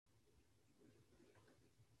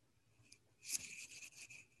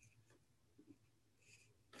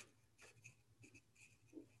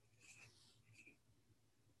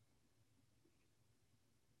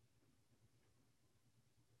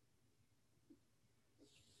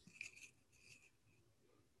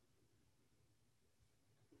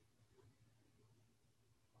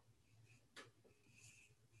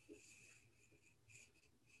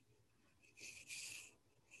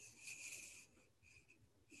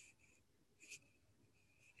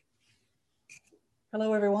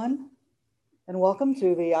Hello, everyone, and welcome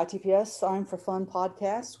to the ITPS I'm for Fun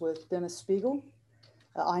podcast with Dennis Spiegel.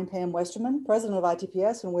 I'm Pam Westerman, president of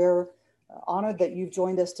ITPS, and we're honored that you've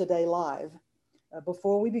joined us today live.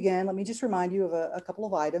 Before we begin, let me just remind you of a couple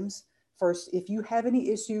of items. First, if you have any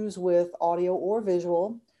issues with audio or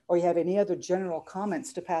visual, or you have any other general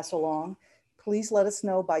comments to pass along, please let us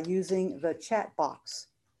know by using the chat box.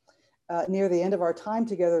 Near the end of our time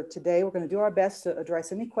together today, we're going to do our best to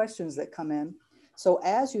address any questions that come in. So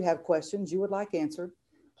as you have questions you would like answered,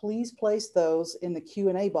 please place those in the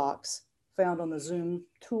Q&A box found on the Zoom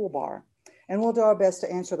toolbar. And we'll do our best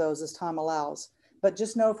to answer those as time allows. But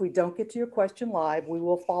just know if we don't get to your question live, we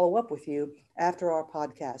will follow up with you after our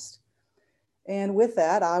podcast. And with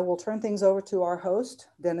that, I will turn things over to our host,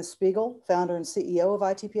 Dennis Spiegel, founder and CEO of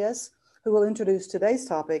ITPS, who will introduce today's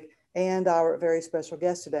topic and our very special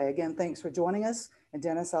guest today. Again, thanks for joining us. And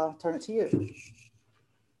Dennis, I'll turn it to you.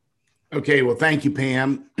 Okay, well, thank you,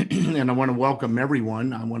 Pam. And I want to welcome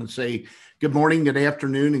everyone. I want to say good morning, good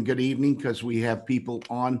afternoon, and good evening, because we have people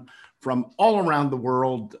on from all around the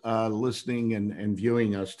world listening and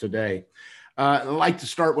viewing us today. I'd like to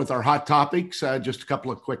start with our hot topics, just a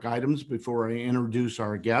couple of quick items before I introduce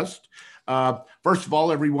our guest. First of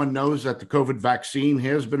all, everyone knows that the COVID vaccine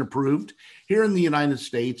has been approved here in the United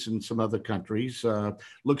States and some other countries.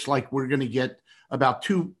 Looks like we're going to get about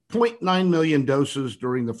 2.9 million doses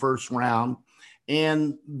during the first round.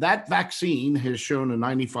 And that vaccine has shown a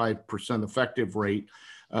 95% effective rate.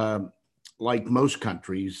 Like most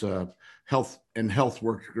countries, health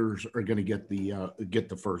workers are going to get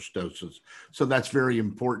the first doses. So that's very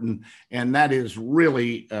important. And that is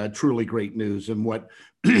really, truly great news and what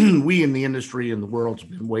we in the industry and the world's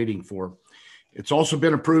been waiting for. It's also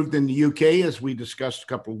been approved in the UK, as we discussed a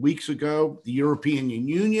couple of weeks ago. The European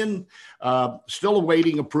Union, still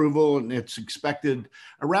awaiting approval, and it's expected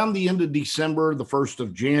around the end of December, the 1st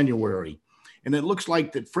of January. And it looks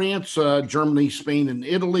like that France, Germany, Spain, and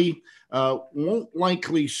Italy won't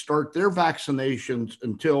likely start their vaccinations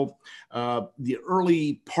until the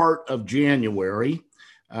early part of January.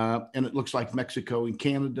 And it looks like Mexico and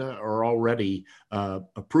Canada are already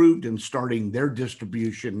approved and starting their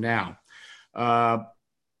distribution now.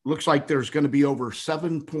 Looks like there's going to be over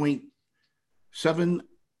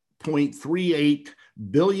 7.38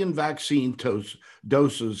 billion vaccine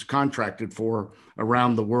doses contracted for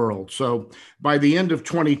around the world. So by the end of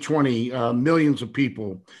 2020, millions of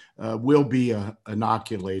people will be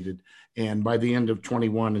inoculated. And by the end of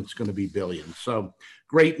 21, it's going to be billions. So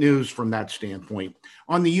great news from that standpoint.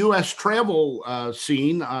 On the U.S. travel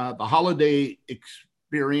scene, the holiday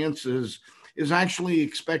experience is actually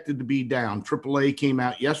expected to be down. AAA came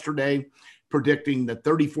out yesterday predicting that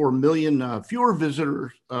 34 million fewer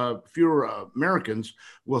visitors, fewer Americans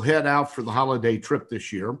will head out for the holiday trip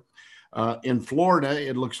this year. In Florida,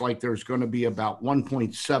 it looks like there's going to be about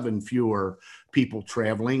 1.7 fewer people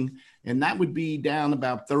traveling, and that would be down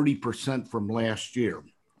about 30% from last year.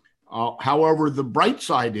 However, the bright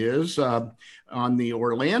side is on the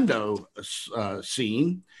Orlando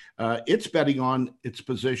scene, it's betting on its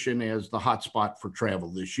position as the hotspot for travel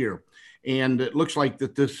this year. And it looks like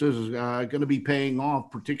that this is going to be paying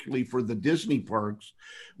off, particularly for the Disney parks,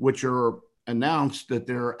 which are announced that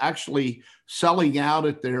they're actually selling out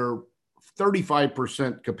at their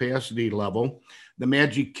 35% capacity level. The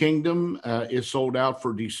Magic Kingdom is sold out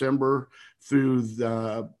for December through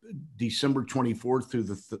the December 24th through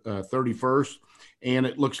the 31st. And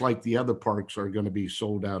it looks like the other parks are going to be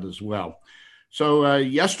sold out as well. So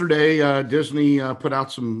yesterday, Disney put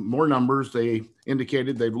out some more numbers. They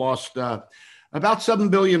indicated they've lost about $7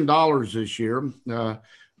 billion this year.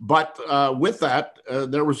 But with that,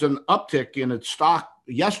 there was an uptick in its stock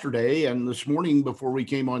yesterday. And this morning, before we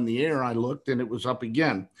came on the air, I looked and it was up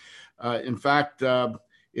again. In fact,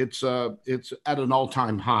 it's at an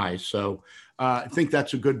all-time high. So I think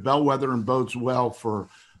that's a good bellwether and bodes well for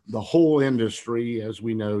the whole industry. As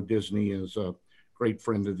we know, Disney is a great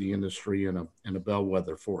friend of the industry and a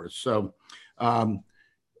bellwether for us. So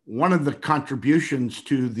one of the contributions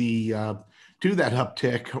to that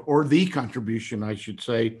uptick, or the contribution, I should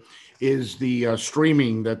say, is the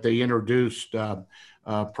streaming that they introduced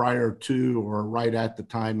prior to or right at the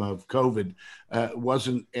time of COVID. It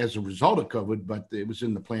wasn't as a result of COVID, but it was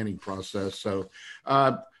in the planning process. So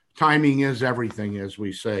timing is everything, as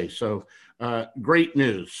we say. So great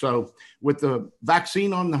news. So with the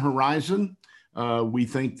vaccine on the horizon, we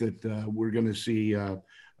think that we're going to see our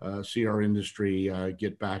industry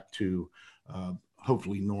get back to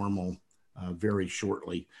hopefully normal very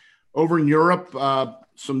shortly. Over in Europe,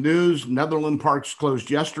 some news. Netherlands parks closed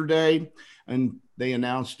yesterday, and they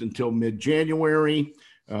announced until mid-January.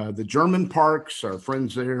 The German parks, our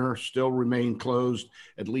friends there, still remain closed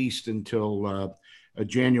at least until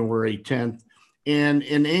January 10th. And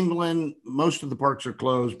in England, most of the parks are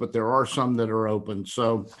closed, but there are some that are open.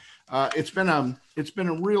 So it's been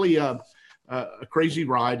a really a crazy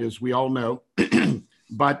ride, as we all know,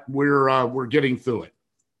 but we're getting through it.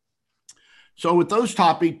 So with those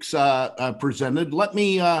topics presented, let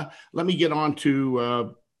me get on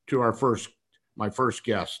to my first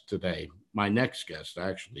guest today. My next guest,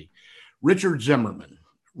 actually, Richard Zimmerman.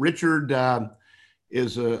 Richard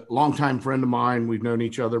is a longtime friend of mine. We've known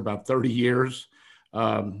each other about 30 years.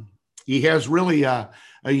 He has really a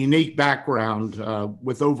unique background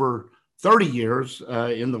with over 30 years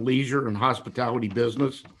in the leisure and hospitality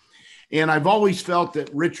business. And I've always felt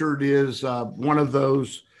that Richard is one of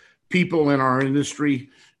those people in our industry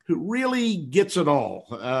who really gets it all,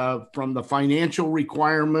 from the financial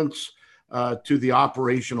requirements to the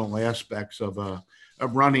operational aspects of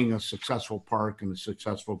running a successful park and a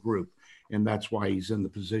successful group. And that's why he's in the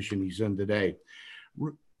position he's in today.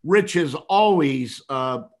 Rich has always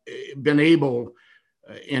been able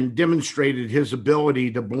and demonstrated his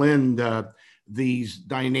ability to blend these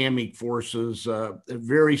dynamic forces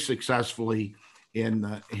very successfully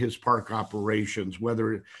in his park operations,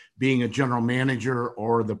 whether being a general manager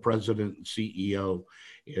or the president and CEO,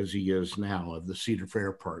 as he is now, of the Cedar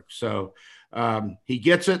Fair Park. So he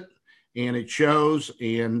gets it, and it shows.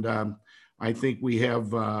 And I think we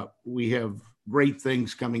have great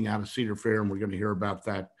things coming out of Cedar Fair, and we're going to hear about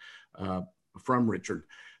that from Richard.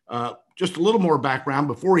 Just a little more background.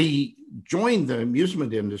 Before he joined the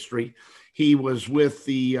amusement industry, he was with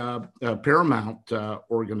the Paramount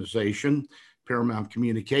organization, Paramount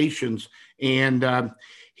Communications, and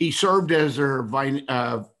he served as their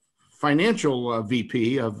financial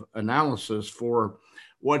VP of analysis for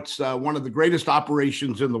what's one of the greatest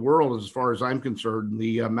operations in the world, as far as I'm concerned,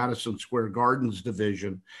 the Madison Square Gardens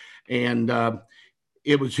division. And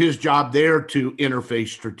it was his job there to interface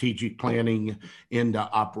strategic planning into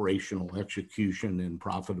operational execution and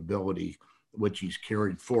profitability, which he's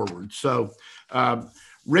carried forward. So,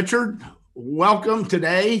 Richard, welcome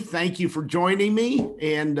today. Thank you for joining me.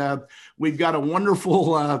 And we've got a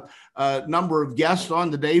wonderful number of guests on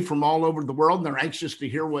today from all over the world, and they're anxious to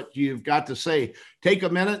hear what you've got to say. Take a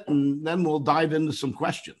minute, and then we'll dive into some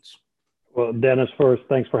questions. Well, Dennis, first,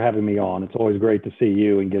 thanks for having me on. It's always great to see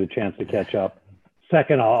you and get a chance to catch up.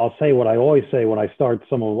 Second, I'll say what I always say when I start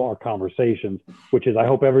some of our conversations, which is I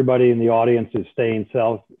hope everybody in the audience is staying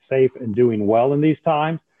safe and doing well in these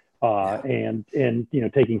times, and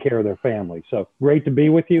taking care of their family. So great to be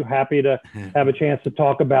with you. Happy to have a chance to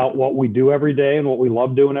talk about what we do every day and what we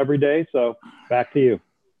love doing every day. So back to you.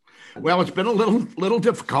 Well, it's been a little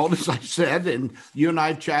difficult, as I said, and you and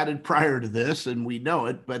I have chatted prior to this, and we know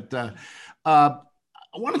it. But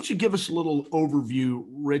why don't you give us a little overview,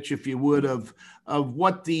 Rich, if you would, of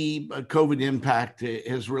what the COVID impact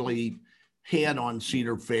has really had on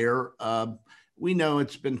Cedar Fair? We know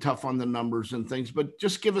it's been tough on the numbers and things, but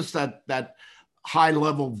just give us that high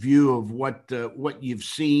level view of what you've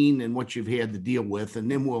seen and what you've had to deal with, and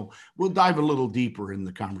then we'll dive a little deeper in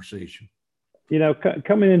the conversation.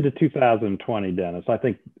 Coming into 2020, Dennis, I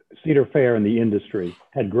think Cedar Fair and the industry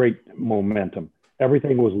had great momentum.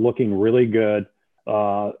 Everything was looking really good.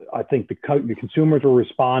 I think the consumers were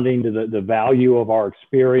responding to the value of our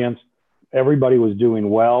experience. Everybody was doing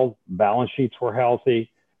well. Balance sheets were healthy.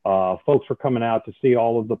 Folks were coming out to see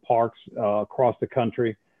all of the parks across the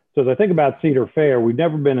country. So as I think about Cedar Fair, we've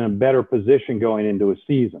never been in a better position going into a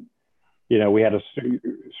season. We had a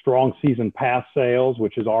strong season pass sales,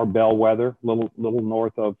 which is our bellwether. Little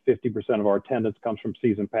north of 50% of our attendance comes from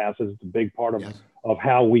season passes. It's a big part of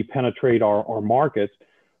how we penetrate our markets.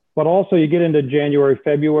 But also you get into January,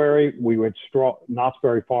 February, we were strong. Knott's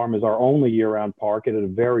Berry Farm is our only year-round park. It had a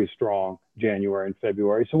very strong January and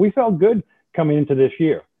February. So we felt good coming into this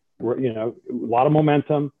year. A lot of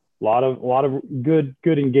momentum, a lot of good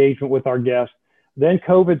engagement with our guests. Then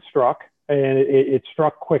COVID struck, and it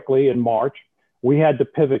struck quickly in March. We had to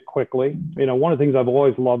pivot quickly. One of the things I've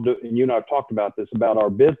always loved, and you and I have talked about this, about our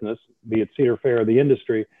business, be it Cedar Fair or the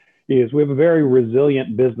industry, is we have a very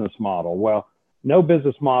resilient business model. Well, no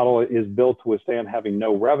business model is built to withstand having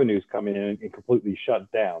no revenues coming in and completely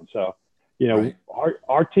shut down. So, right.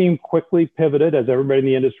 Our team quickly pivoted, as everybody in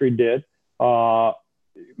the industry did,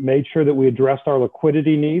 made sure that we addressed our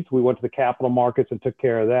liquidity needs. We went to the capital markets and took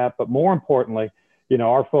care of that. But more importantly,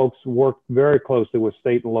 our folks worked very closely with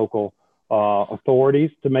state and local authorities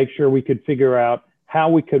to make sure we could figure out how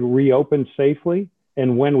we could reopen safely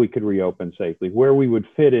and when we could reopen safely, where we would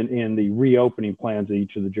fit in the reopening plans of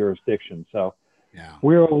each of the jurisdictions. So Yeah.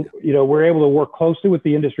 We're able to work closely with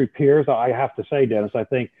the industry peers. I have to say, Dennis, I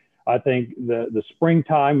think the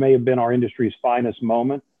springtime may have been our industry's finest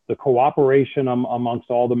moment. The cooperation amongst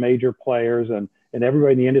all the major players and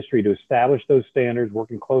everybody in the industry to establish those standards,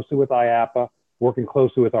 working closely with IAAPA, working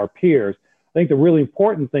closely with our peers. I think the really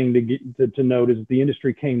important thing to note is that the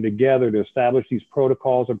industry came together to establish these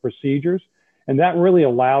protocols and procedures. And that really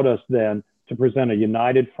allowed us then to present a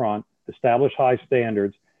united front, establish high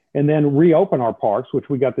standards, and then reopen our parks, which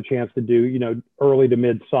we got the chance to do, early to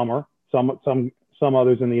mid-summer. Some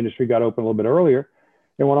others in the industry got open a little bit earlier.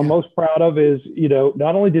 And what I'm most proud of is,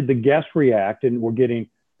 not only did the guests react, and we're getting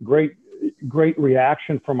great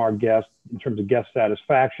reaction from our guests in terms of guest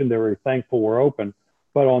satisfaction. They're very thankful we're open.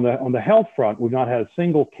 But on the health front, we've not had a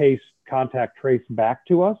single case contact traced back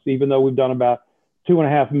to us, even though we've done about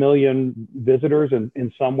 2.5 million visitors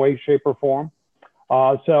in some way, shape, or form.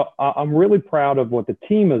 So I'm really proud of what the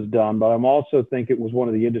team has done, but I'm also think it was one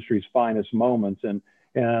of the industry's finest moments, and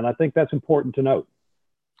I think that's important to note.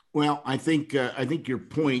 Well, I think your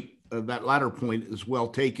point, that latter point, is well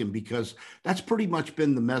taken, because that's pretty much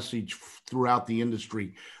been the message throughout the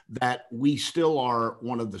industry, that we still are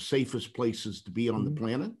one of the safest places to be on the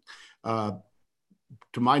planet.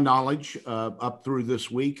 To my knowledge, up through this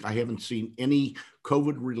week, I haven't seen any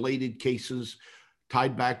COVID-related cases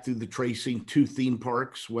tied back through the tracing to theme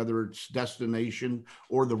parks, whether it's destination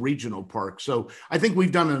or the regional park. So I think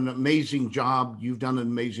we've done an amazing job. You've done an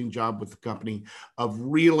amazing job with the company of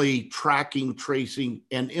really tracking, tracing,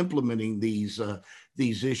 and implementing these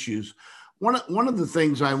issues. One of the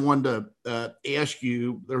things I wanted to ask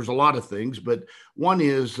you, there's a lot of things, but one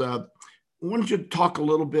is, I wanted you to talk a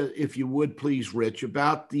little bit, if you would please, Rich,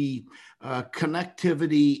 about the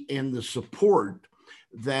connectivity and the support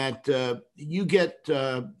that you get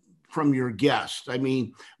from your guests. I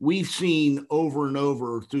mean, we've seen over and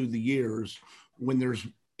over through the years, when there's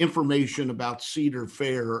information about Cedar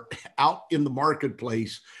Fair out in the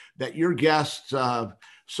marketplace, that your guests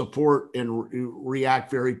support and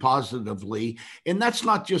react very positively. And that's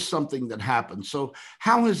not just something that happens. So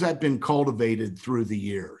how has that been cultivated through the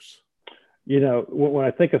years? When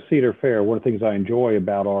I think of Cedar Fair, one of the things I enjoy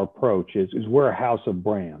about our approach is we're a house of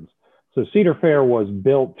brands. So Cedar Fair was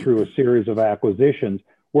built through a series of acquisitions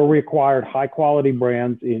where we acquired high quality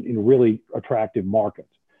brands in really attractive markets.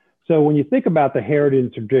 So when you think about the heritage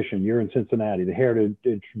and tradition, you're in Cincinnati, the heritage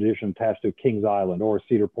and tradition attached to Kings Island or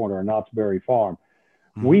Cedar Point or Knott's Berry Farm,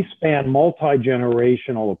 we span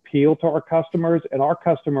multi-generational appeal to our customers, and our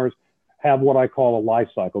customers have what I call a life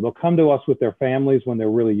cycle. They'll come to us with their families when they're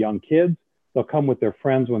really young kids. They'll come with their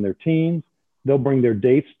friends when they're teens. They'll bring their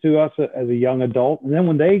dates to us as a young adult. And then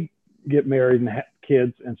when they get married and have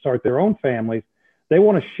kids and start their own families, they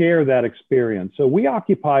want to share that experience. So we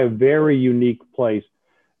occupy a very unique place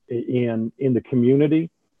in the community,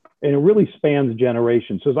 and it really spans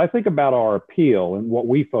generations. So as I think about our appeal and what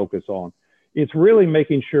we focus on, it's really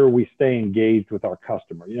making sure we stay engaged with our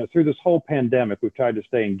customer. Through this whole pandemic, we've tried to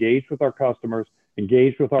stay engaged with our customers,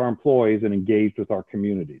 engaged with our employees, and engaged with our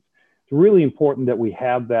communities. It's really important that we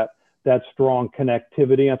have that strong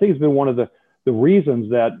connectivity. I think it's been one of the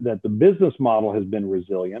reasons that the business model has been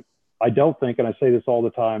resilient. I don't think, and I say this all the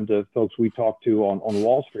time to folks we talk to on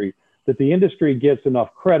Wall Street, that the industry gets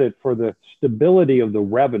enough credit for the stability of the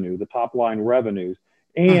revenue, the top line revenues,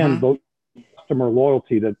 and the customer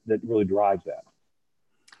loyalty that really drives that.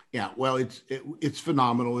 Yeah, well, it's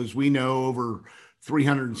phenomenal. As we know, over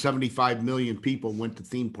 375 million people went to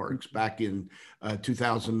theme parks back in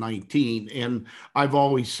 2019. And I've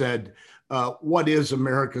always said, what is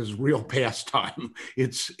America's real pastime?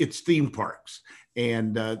 It's theme parks.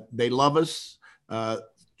 And they love us.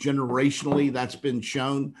 Generationally, that's been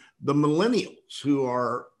shown. The millennials, who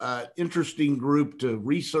are an interesting group to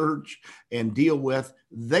research and deal with,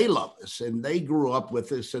 they love us, and they grew up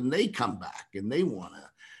with us, and they come back, and they want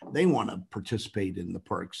to participate in the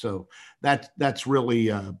park. So that's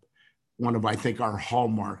really one of, I think, our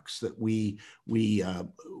hallmarks, that we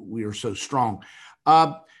are so strong.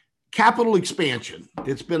 Capital expansion.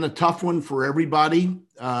 It's been a tough one for everybody.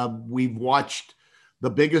 We've watched the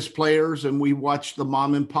biggest players, and we watch the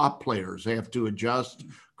mom and pop players. They have to adjust,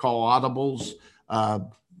 call audibles,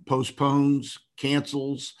 postpones,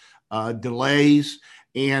 cancels, delays.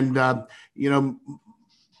 And,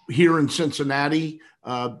 here in Cincinnati,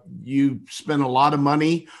 you spent a lot of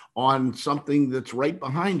money on something that's right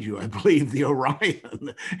behind you, I believe, the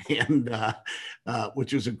Orion, and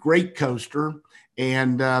which is a great coaster.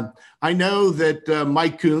 And I know that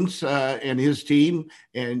Mike Kuntz and his team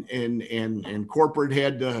and corporate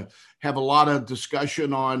had to have a lot of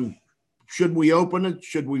discussion on, should we open it?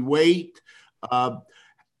 Should we wait?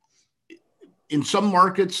 in some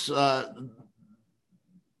markets,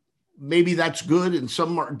 maybe that's good, and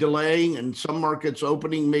some delaying, and some markets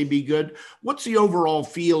opening may be good. What's the overall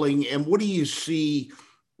feeling, and what do you see,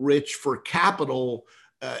 Rich, for capital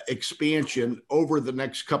expansion over the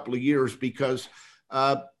next couple of years? Because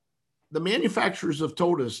the manufacturers have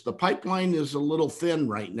told us the pipeline is a little thin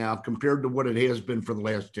right now compared to what it has been for the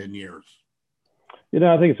last 10 years.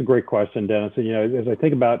 I think it's a great question, Dennis. And, as I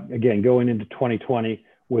think about, again, going into 2020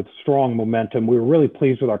 with strong momentum, we were really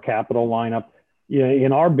pleased with our capital lineup.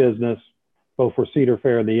 In our business, both for Cedar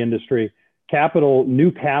Fair and the industry,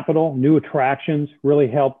 new attractions really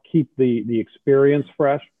help keep the experience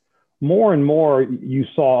fresh. More and more, you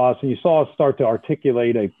saw us start to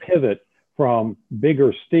articulate a pivot from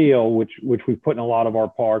bigger steel, which we put in a lot of our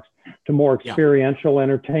parks, to more experiential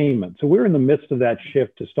entertainment. So we're in the midst of that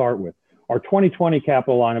shift to start with. Our 2020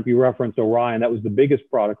 capital lineup, you referenced Orion, that was the biggest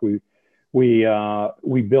product we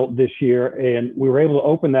built this year, and we were able to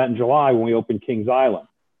open that in July when we opened Kings Island.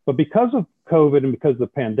 But because of COVID and because of the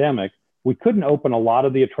pandemic, we couldn't open a lot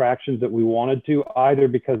of the attractions that we wanted to, either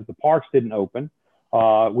because the parks didn't open.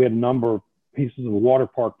 We had a number of pieces of water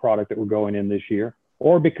park product that were going in this year,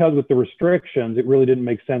 or because with the restrictions, it really didn't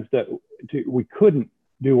make sense we couldn't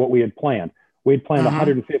do what we had planned. We had planned a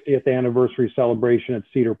 150th anniversary celebration at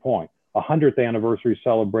Cedar Point, a 100th anniversary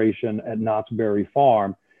celebration at Knott's Berry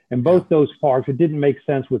Farm. And both those parks, it didn't make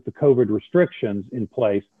sense with the COVID restrictions in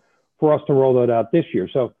place for us to roll that out this year.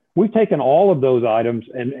 So we've taken all of those items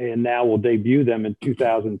and now we'll debut them in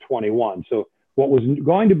 2021. So what was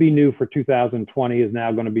going to be new for 2020 is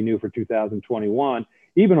now going to be new for 2021.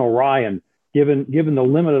 Even Orion, given the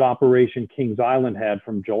limited operation Kings Island had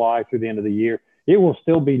from July through the end of the year, it will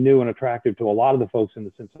still be new and attractive to a lot of the folks in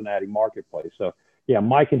the Cincinnati marketplace. So yeah,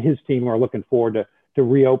 Mike and his team are looking forward to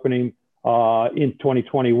reopening in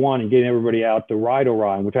 2021 and getting everybody out to ride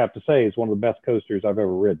Orion, which I have to say is one of the best coasters I've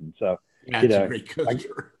ever ridden. So it's a great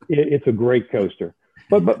coaster. It's a great coaster.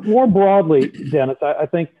 But more broadly, Dennis, I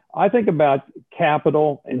think about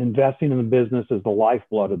capital and investing in the business as the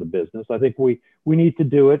lifeblood of the business. I think we need to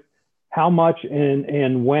do it. How much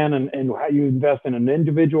and when and how you invest in an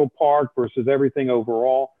individual park versus everything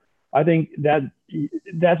overall. I think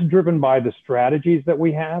that's driven by the strategies that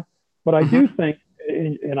we have. But I do think,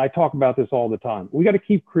 and I talk about this all the time, we got to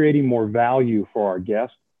keep creating more value for our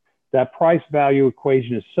guests. That price value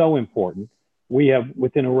equation is so important. We have,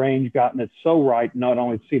 within a range, gotten it so right, not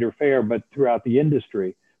only at Cedar Fair, but throughout the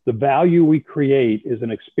industry. The value we create is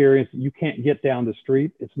an experience that you can't get down the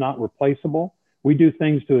street. It's not replaceable. We do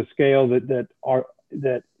things to a scale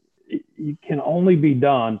that can only be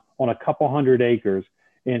done on a couple hundred acres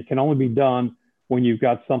and can only be done when you've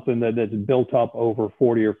got something that's built up over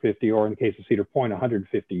 40 or 50, or in the case of Cedar Point,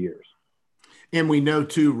 150 years. And we know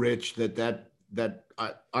too, Rich, that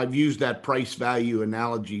I've used that price value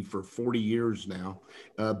analogy for 40 years now.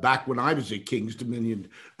 Back when I was at Kings Dominion,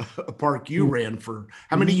 a park you ran for,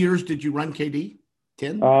 how many years did you run, KD?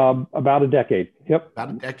 10? About a decade. Yep. About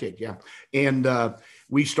a decade, yeah. And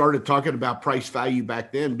we started talking about price value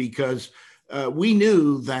back then because we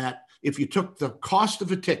knew that if you took the cost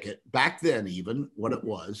of a ticket back then, even what it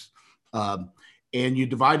was, and you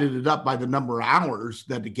divided it up by the number of hours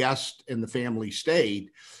that the guest and the family stayed,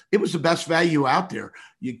 it was the best value out there.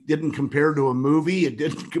 You didn't compare to a movie. It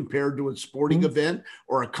didn't compare to a sporting event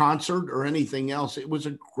or a concert or anything else. It was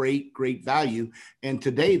a great, great value. And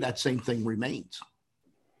today that same thing remains.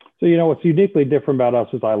 So, what's uniquely different about us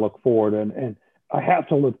as I look forward, and I have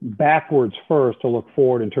to look backwards first to look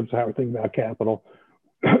forward in terms of how we think about capital.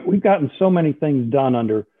 We've gotten so many things done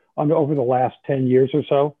under over the last 10 years or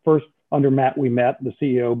so. First, under Matt, we met, the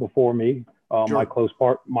CEO before me, sure. my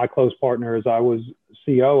close partner as I was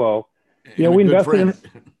COO. We invested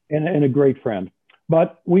in a great friend.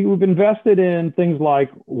 But we've invested in things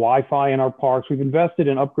like Wi-Fi in our parks. We've invested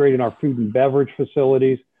in upgrading our food and beverage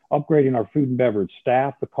facilities, upgrading our food and beverage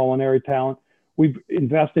staff, the culinary talent. We've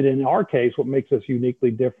invested in our case, what makes us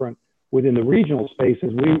uniquely different within the regional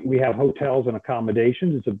spaces. We have hotels and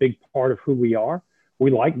accommodations. It's a big part of who we are.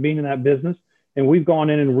 We like being in that business. And we've gone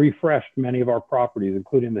in and refreshed many of our properties,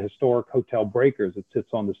 including the historic Hotel Breakers that sits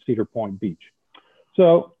on the Cedar Point beach.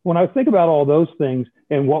 So when I think about all those things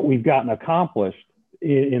and what we've gotten accomplished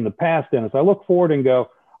in the past, Dennis, I look forward and go,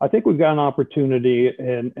 I think we've got an opportunity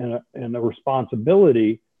and a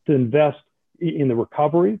responsibility to invest in the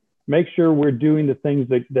recovery, make sure we're doing the things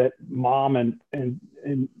that mom and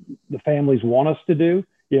the families want us to do.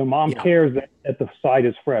 Mom cares that the site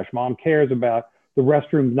is fresh. Mom cares about the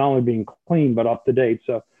restrooms not only being clean, but up to date.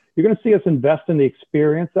 So you're going to see us invest in the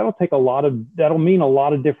experience. That'll mean a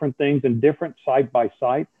lot of different things and different site by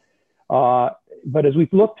site. But as we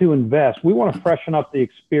look to invest, we want to freshen up the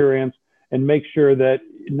experience and make sure that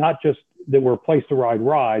not just that we're a place to ride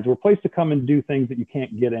rides, we're a place to come and do things that you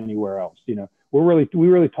can't get anywhere else. You know, we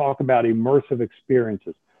really talk about immersive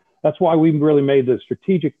experiences. That's why we really made the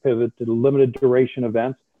strategic pivot to the limited duration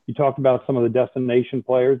events. You talked about some of the destination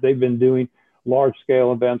players. They've been doing large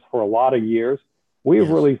scale events for a lot of years. We have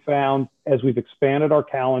really found, as we've expanded our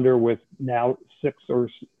calendar with now six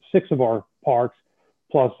of our parks,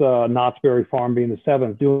 plus Knott's Berry Farm being the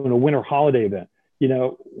seventh, doing a winter holiday event. You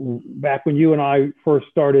know, back when you and I first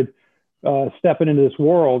started stepping into this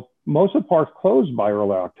world, most of the parks closed by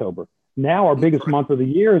early October. Now our biggest month of the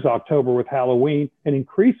year is October with Halloween, and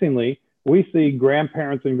increasingly we see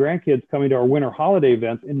grandparents and grandkids coming to our winter holiday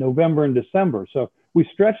events in November and December. So we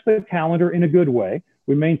stretch the calendar in a good way.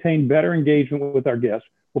 We maintain better engagement with our guests.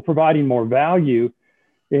 We're providing more value,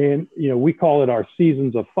 and you know, we call it our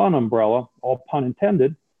Seasons of Fun umbrella, all pun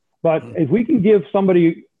intended. But if we can give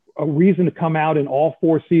somebody a reason to come out in all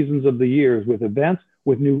 4 seasons of the years with events,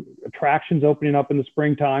 with new attractions opening up in the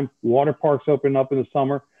springtime, water parks opening up in the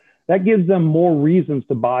summer, that gives them more reasons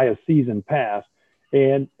to buy a season pass.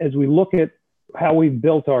 And as we look at how we've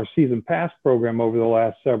built our season pass program over the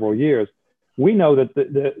last several years, we know that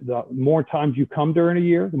the more times you come during a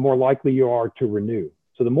year, the more likely you are to renew.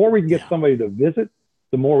 So the more we can get somebody to visit,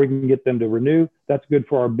 the more we can get them to renew. That's good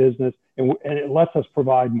for our business, and it lets us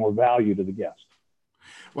provide more value to the guests.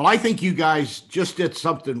 Well, I think you guys just did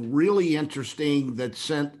something really interesting that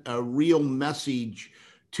sent a real message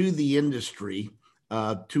to the industry.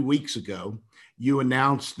 2 weeks ago, you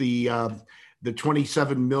announced the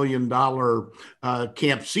 $27 million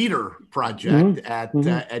Camp Cedar project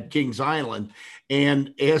at Kings Island.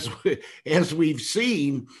 And as we've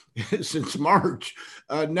seen since March,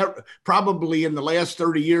 probably in the last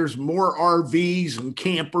 30 years, more RVs and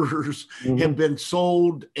campers have been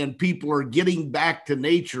sold, and people are getting back to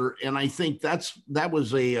nature. And I think that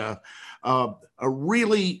was a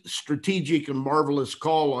really strategic and marvelous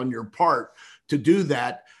call on your part to do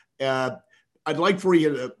that. I'd like for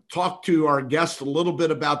you to talk to our guests a little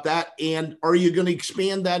bit about that. And are you going to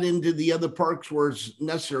expand that into the other parks where it's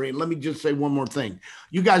necessary? And let me just say one more thing.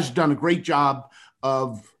 You guys have done a great job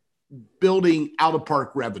of building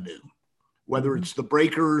out-of-park revenue, whether it's the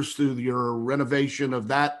breakers through your renovation of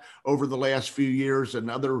that over the last few years and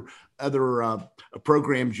other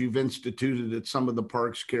programs you've instituted at some of the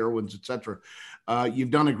parks, Carowinds, et cetera.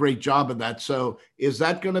 You've done a great job of that. So is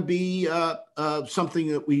that going to be something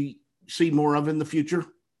that we see more of in the future?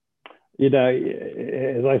 You know,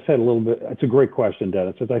 as I said a little bit, it's a great question,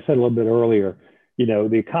 Dennis. As I said a little bit earlier, you know,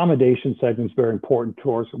 the accommodation segment is very important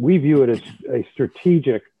to us. We view it as a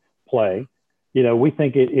strategic play. You know, we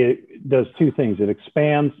think it does 2 things. It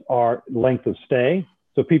expands our length of stay.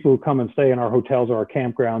 So people who come and stay in our hotels or our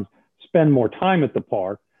campgrounds spend more time at the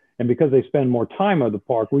park. And because they spend more time at the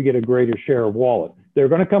park, we get a greater share of wallet. They're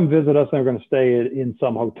going to come visit us and they're going to stay in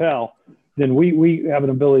some hotel. Then we have an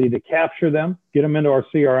ability to capture them, get them into our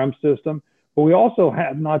CRM system. But we also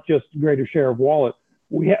have not just greater share of wallet,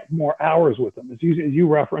 we have more hours with them. As you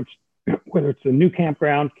referenced, whether it's a new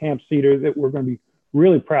campground, Camp Cedar, that we're going to be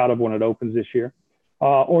really proud of when it opens this year,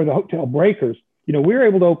 or the Hotel Breakers. You know, we were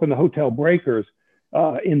able to open the Hotel Breakers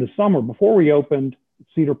in the summer before we opened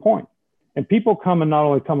Cedar Point. And people come and not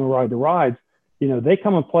only come and ride the rides, you know, they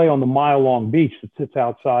come and play on the mile-long beach that sits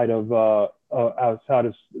outside of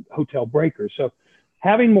Hotel Breakers. So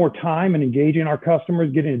having more time and engaging our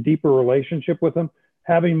customers, getting a deeper relationship with them,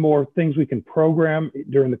 having more things we can program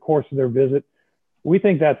during the course of their visit, we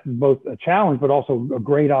think that's both a challenge, but also a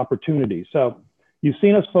great opportunity. So you've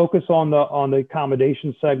seen us focus on the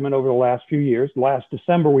accommodation segment over the last few years. Last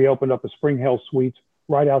December, we opened up a Spring Hill Suites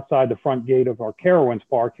right outside the front gate of our Carowinds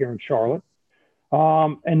Park here in Charlotte.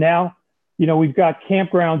 And now, you know, we've got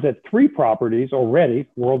campgrounds at 3 properties already,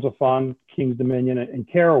 Worlds of Fun, Kings Dominion, and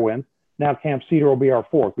Carowinds. Now Camp Cedar will be our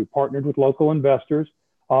 4th. We partnered with local investors,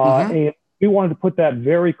 and we wanted to put that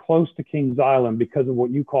very close to Kings Island because of what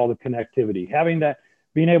you call the connectivity. Having that,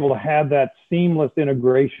 being able to have that seamless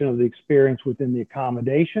integration of the experience within the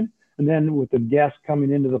accommodation, and then with the guests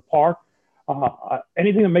coming into the park,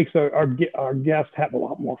 anything that makes our guests have a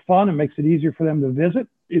lot more fun and makes it easier for them to visit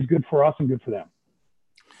is good for us and good for them.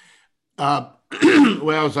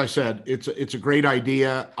 Well, as I said, it's a great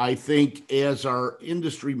idea. I think as our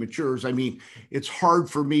industry matures, I mean, it's hard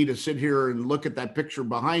for me to sit here and look at that picture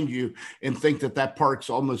behind you and think that park's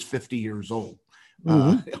almost 50 years old.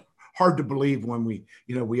 Hard to believe when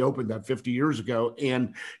we opened that 50 years ago,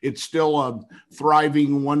 and it's still a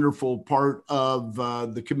thriving, wonderful part of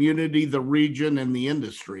the community, the region, and the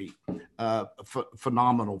industry.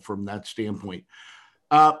 Phenomenal from that standpoint.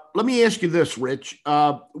 Let me ask you this, Rich.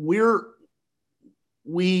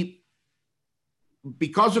 We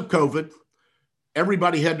because of COVID,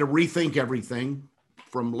 everybody had to rethink everything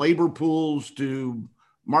from labor pools to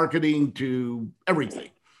marketing to everything.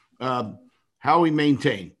 How we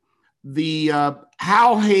maintain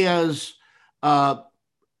how has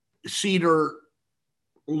Cedar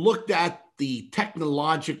looked at the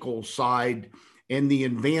technological side and the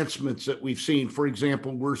advancements that we've seen? For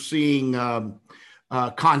example, we're seeing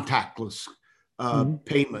contactless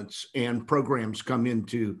payments and programs come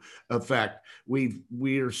into effect.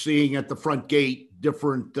 We are seeing at the front gate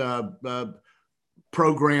different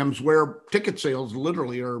programs where ticket sales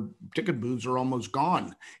literally or ticket booths are almost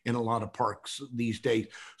gone in a lot of parks these days.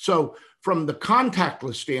 So from the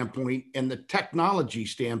contactless standpoint and the technology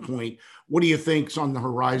standpoint, what do you think's on the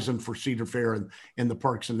horizon for Cedar Fair and the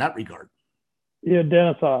parks in that regard? Yeah,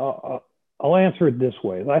 Dennis, I'll answer it this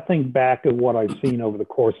way. I think back at what I've seen over the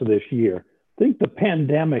course of this year. I think the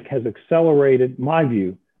pandemic has accelerated, my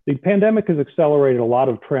view, the pandemic has accelerated a lot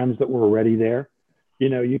of trends that were already there. You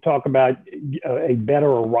know, you talk about a better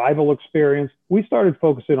arrival experience. We started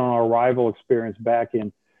focusing on our arrival experience back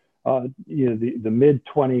in, the mid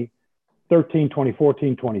 2013,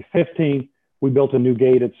 2014, 2015. We built a new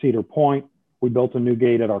gate at Cedar Point. We built a new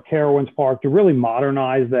gate at our Carowinds Park to really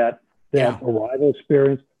modernize that arrival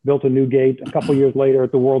experience. Built a new gate a couple years later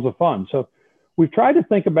at the Worlds of Fun. So we've tried to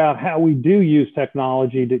think about how we do use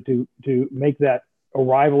technology to make that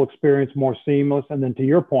arrival experience more seamless. And then to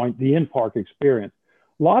your point, the in-park experience.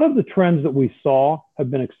 A lot of the trends that we saw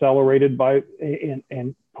have been accelerated by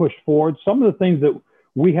and pushed forward. Some of the things that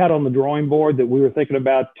we had on the drawing board that we were thinking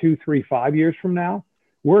about 2, 3, 5 years from now,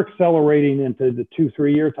 we're accelerating into the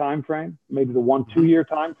 2-3 year time frame, maybe the 1-2 year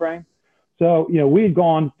time frame. So, you know, we had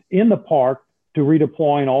gone in the park to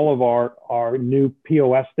redeploying all of our new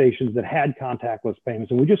POS stations that had contactless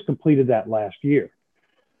payments, and we just completed that last year.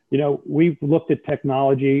 You know, we've looked at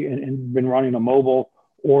technology and been running a mobile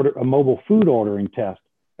food ordering test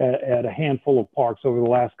at a handful of parks over the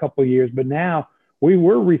last couple of years. But now we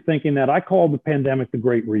were rethinking that. I call the pandemic the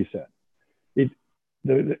Great Reset.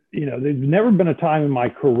 There's never been a time in my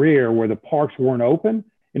career where the parks weren't open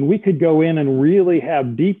and we could go in and really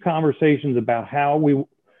have deep conversations about how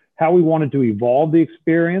we wanted to evolve the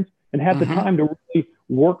experience and have the time to really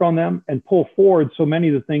work on them and pull forward so many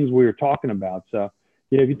of the things we were talking about. So,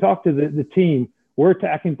 you know, if you talk to the team, we're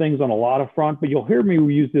attacking things on a lot of fronts, but you'll hear me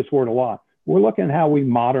use this word a lot. We're looking at how we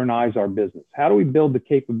modernize our business. How do we build the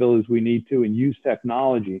capabilities we need to and use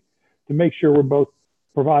technology to make sure we're both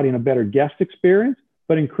providing a better guest experience,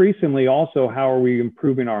 but increasingly also how are we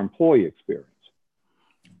improving our employee experience?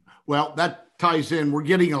 Well, that ties in. We're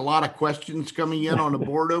getting a lot of questions coming in on the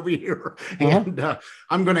board over here. And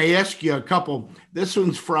I'm going to ask you a couple. This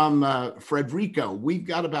one's from Frederico. We've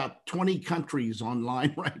got about 20 countries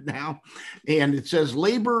online right now. And it says,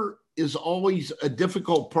 labor is always a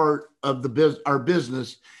difficult part of our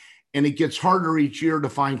business, and it gets harder each year to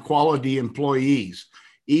find quality employees,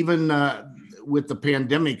 even with the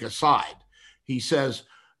pandemic aside. He says,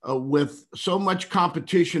 with so much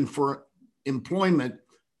competition for employment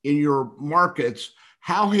in your markets,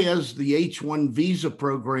 how has the H-1 visa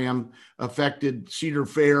program affected Cedar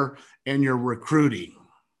Fair and your recruiting?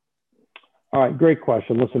 All right, great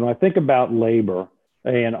question. Listen, when I think about labor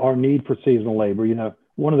and our need for seasonal labor, you know,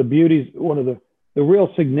 one of the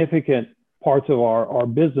real significant parts of our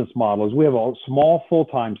business model is we have a small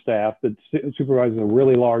full-time staff that supervises a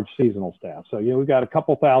really large seasonal staff. So, you know, we've got a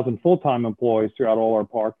couple thousand full-time employees throughout all our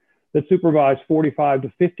parks that supervise 45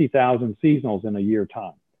 to 50,000 seasonals in a year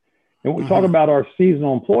time. And when we talk about our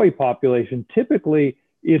seasonal employee population, typically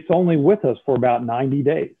it's only with us for about 90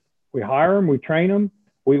 days. We hire them, we train them,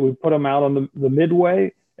 we put them out on the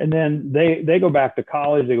midway, and then they go back to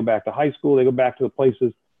college, they go back to high school, they go back to the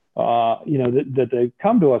places that they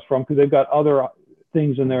come to us from because they've got other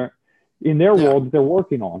things in their world that they're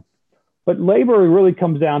working on. But labor really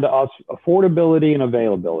comes down to us, affordability and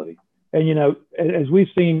availability. And, you know, as we've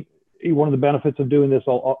seen, one of the benefits of doing this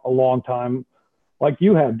a long time, like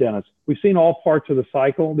you have, Dennis, we've seen all parts of the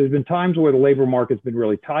cycle. There's been times where the labor market's been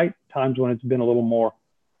really tight, times when it's been a little more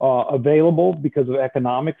available because of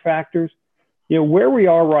economic factors. You know, where we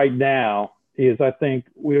are right now is, I think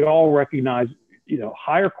we all recognize, you know,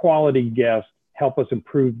 higher quality guests help us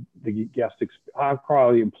improve the higher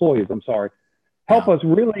quality employees, help us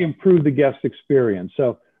really improve the guest experience.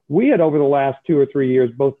 So we had, over the last 2 or 3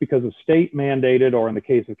 years, both because of state mandated, or in the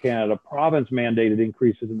case of Canada, province mandated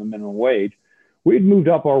increases in the minimum wage, we'd moved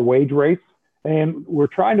up our wage rates, and we're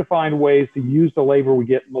trying to find ways to use the labor we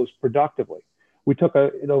get most productively. We took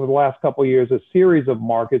over the last couple of years, a series of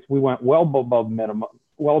markets. We went well above minimum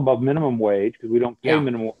well above minimum wage because we don't pay Yeah.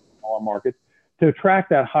 minimum wage in all our markets to attract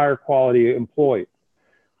that higher quality employee.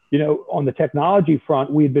 You know, on the technology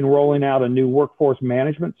front, we've been rolling out a new workforce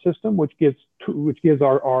management system, which gives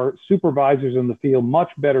our supervisors in the field much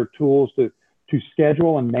better tools to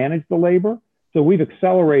schedule and manage the labor. So we've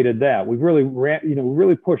accelerated that. We've really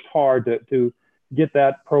really pushed hard to get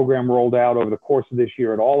that program rolled out over the course of this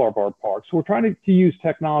year at all of our parks. So we're trying to use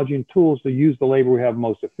technology and tools to use the labor we have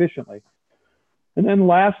most efficiently. And then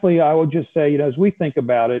lastly, I would just say, you know, as we think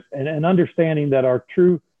about it and understanding that our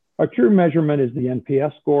true measurement is the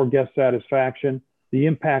NPS score, guest satisfaction, the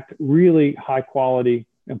impact really high quality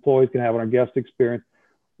employees can have on our guest experience.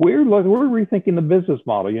 We're rethinking the business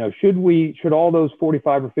model. You know, should all those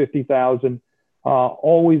 45 or 50,000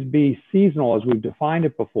 always be seasonal as we've defined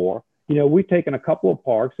it before? You know, we've taken a couple of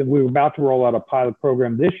parks and we were about to roll out a pilot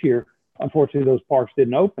program this year. Unfortunately, those parks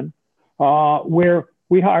didn't open, where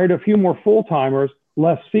we hired a few more full-timers,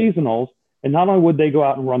 less seasonals. And not only would they go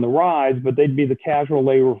out and run the rides, but they'd be the casual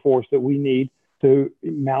labor force that we need to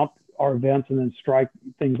mount our events and then strike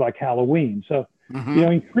things like Halloween. So, you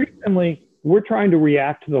know, increasingly, we're trying to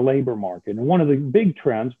react to the labor market. And one of the big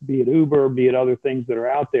trends, be it Uber, be it other things that are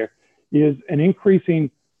out there, is an increasing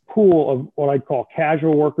pool of what I'd call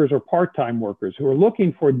casual workers or part-time workers who are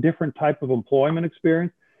looking for a different type of employment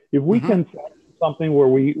experience. If we can find something where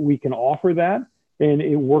we can offer that and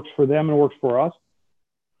it works for them and works for us,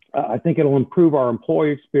 I think it'll improve our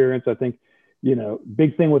employee experience. I think, you know,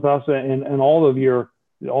 big thing with us and all of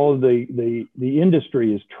the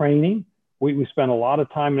industry is training. We spend a lot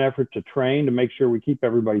of time and effort to train to make sure we keep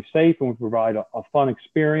everybody safe and we provide a fun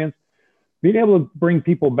experience. Being able to bring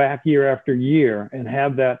people back year after year and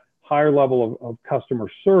have that higher level of customer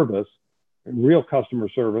service, real customer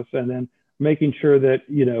service, and then making sure that,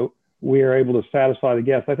 you know, we are able to satisfy the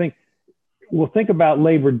guests. I think we'll think about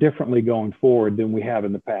labor differently going forward than we have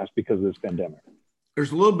in the past because of this pandemic.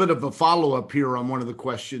 There's a little bit of a follow-up here on one of the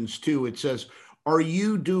questions too. It says, are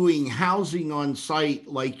you doing housing on site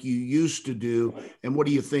like you used to do? And what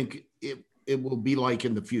do you think it will be like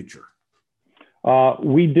in the future?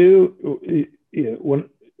 We do. When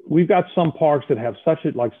we've got some parks that have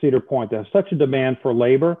like Cedar Point, that have such a demand for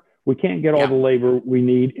labor, we can't get all the labor we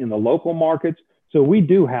need in the local markets. So we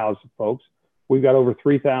do house folks. We've got over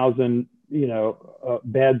 3,000,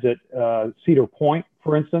 beds at Cedar Point,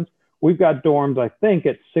 for instance. We've got dorms, I think,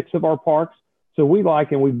 at 6 of our parks. So we've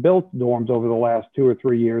built dorms over the last 2 or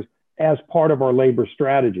 3 years as part of our labor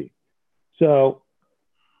strategy. So,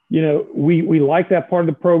 we like that part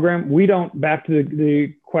of the program. We don't, back to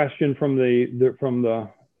the question from the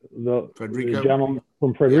gentleman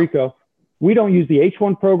from Frederico, we don't use the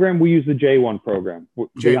H1 program. We use the J1 program.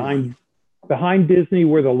 Behind Disney,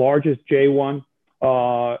 we're the largest J1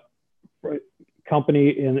 company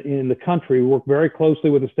in the country. We work very closely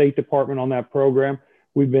with the State Department on that program.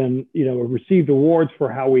 We've been, received awards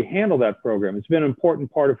for how we handle that program. It's been an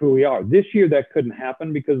important part of who we are. This year, that couldn't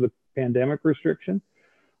happen because of the pandemic restriction.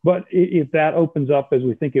 But if that opens up as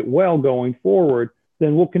we think it will going forward,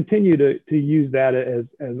 then we'll continue to use that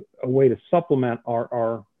as a way to supplement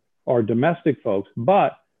our domestic folks.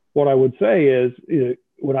 But what I would say is,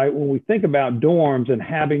 when we think about dorms and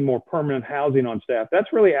having more permanent housing on staff,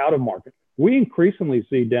 that's really out of market. We increasingly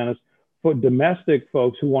see, Dennis, for domestic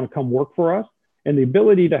folks who want to come work for us, and the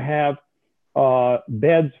ability to have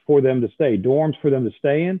beds for them to stay, dorms for them to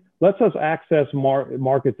stay in, lets us access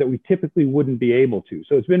markets that we typically wouldn't be able to.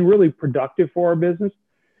 So it's been really productive for our business.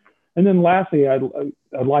 And then lastly, I'd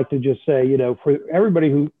like to just say, for everybody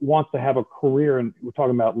who wants to have a career, and we're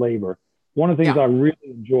talking about labor, one of the things I really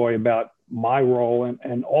enjoy about my role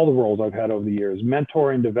and all the roles I've had over the years,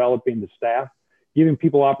 mentoring, developing the staff, giving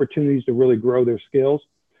people opportunities to really grow their skills.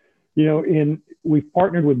 We've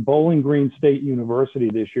partnered with Bowling Green State University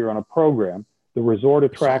this year on a program, the Resort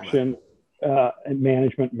Attraction and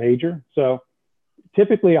Management major. So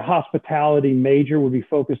typically a hospitality major would be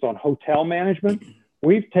focused on hotel management.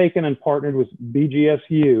 We've taken and partnered with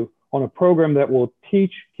BGSU on a program that will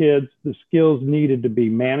teach kids the skills needed to be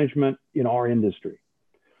management in our industry.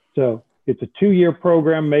 So it's a 2-year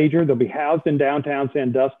program major. They'll be housed in downtown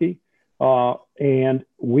Sandusky. And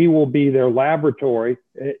we will be their laboratory.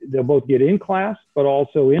 They'll both get in class, but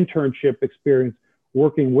also internship experience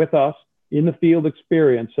working with us in the field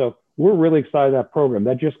experience. So we're really excited about that program.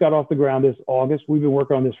 That just got off the ground this August. We've been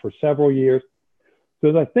working on this for several years. So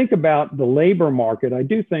as I think about the labor market, I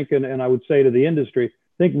do think, and I would say to the industry,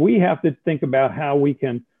 I think we have to think about how we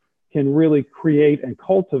can really create and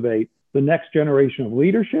cultivate the next generation of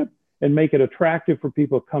leadership and make it attractive for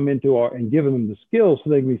people to come into and give them the skills so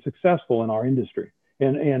they can be successful in our industry.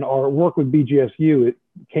 And our work with BGSU, it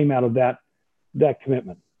came out of that that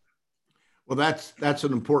commitment. Well, that's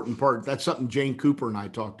an important part. That's something Jane Cooper and I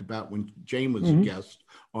talked about when Jane was a guest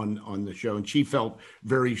on the show, and she felt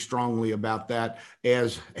very strongly about that,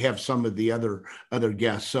 as have some of the other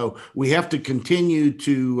guests. So we have to continue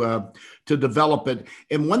to develop it.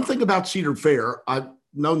 And one thing about Cedar Fair, I've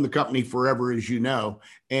known the company forever, as you know,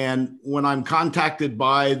 and when I'm contacted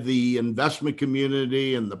by the investment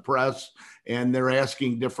community and the press, and they're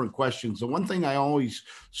asking different questions, the one thing I always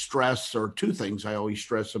stress, or two things I always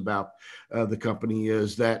stress about the company,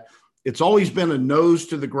 is that it's always been a nose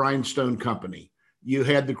to the grindstone company. You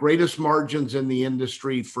had the greatest margins in the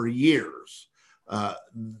industry for years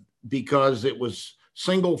because it was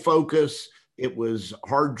single focus, it was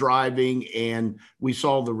hard driving, and we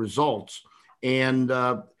saw the results. And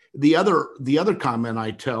the other comment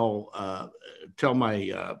I tell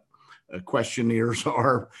my questionnaires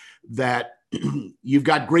are that you've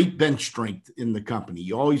got great bench strength in the company.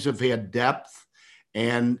 You always have had depth,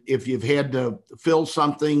 and if you've had to fill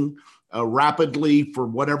something rapidly for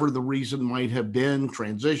whatever the reason might have been,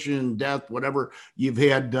 transition, death, whatever, you've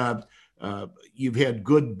had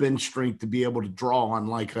good bench strength to be able to draw on,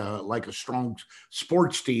 like a strong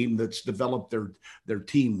sports team that's developed their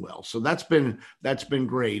team well. So that's been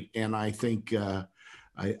great, and I think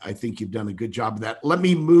you've done a good job of that. Let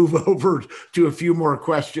me move over to a few more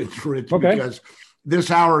questions, Rich, because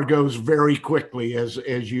this hour goes very quickly, as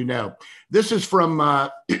you know. This is from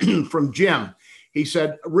from Jim. He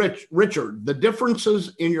said, Richard, the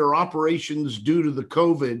differences in your operations due to the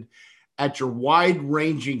COVID at your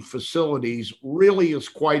wide-ranging facilities really is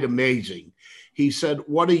quite amazing. He said,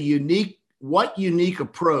 what unique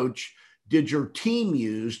approach did your team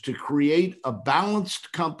use to create a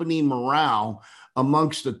balanced company morale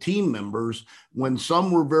amongst the team members when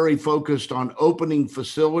some were very focused on opening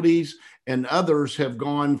facilities and others have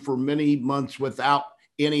gone for many months without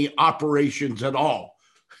any operations at all?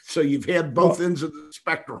 So you've had both ends of the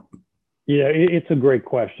spectrum. Yeah, it's a great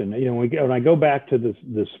question. When I go back to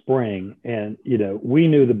the spring, and we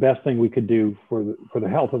knew the best thing we could do for the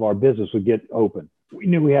health of our business would get open. We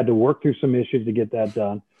knew we had to work through some issues to get that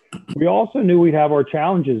done. We also knew we'd have our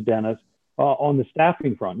challenges, Dennis, on the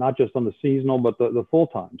staffing front, not just on the seasonal, but the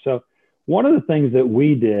full-time. So one of the things that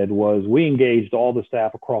we did was we engaged all the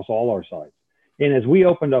staff across all our sites. And as we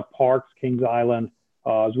opened up parks, Kings Island,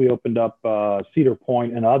 as we opened up Cedar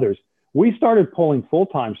Point and others, we started pulling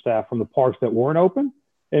full-time staff from the parks that weren't open,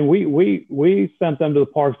 and we sent them to the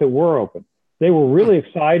parks that were open. They were really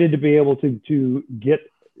excited to be able to get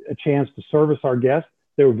a chance to service our guests.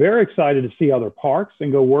 They were very excited to see other parks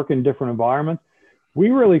and go work in different environments. We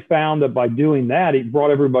really found that by doing that, it brought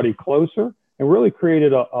everybody closer and really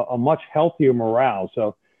created a much healthier morale.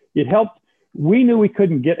 So it helped. We knew we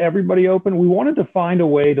couldn't get everybody open. We wanted to find a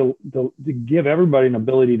way to give everybody an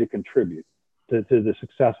ability to contribute to the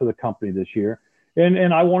success of the company this year.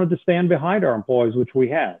 And I wanted to stand behind our employees, which we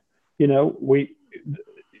have. Labor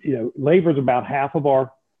is about half of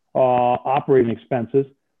our operating expenses.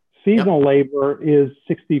 Seasonal labor is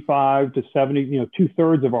 65 to 70,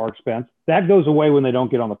 2/3 of our expense. That goes away when they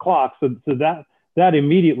don't get on the clock. So that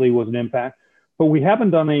immediately was an impact. But we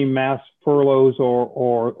haven't done any mass furloughs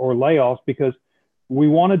or layoffs because we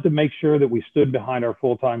wanted to make sure that we stood behind our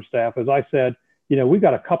full-time staff. As I said, we've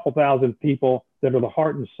got a couple thousand people that are the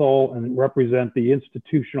heart and soul and represent the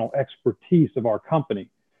institutional expertise of our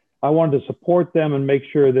company. I wanted to support them and make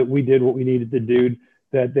sure that we did what we needed to do,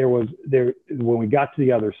 that when we got to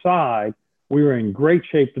the other side, we were in great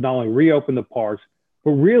shape to not only reopen the parks,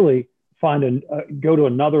 but really go to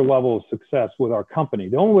another level of success with our company.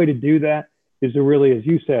 The only way to do that is to really, as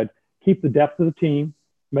you said, keep the depth of the team,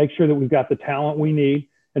 make sure that we've got the talent we need,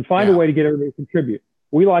 and find a way to get everybody to contribute.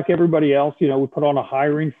 We, like everybody else, we put on a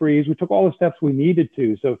hiring freeze. We took all the steps we needed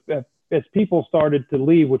to. So as people started to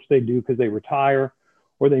leave, which they do because they retire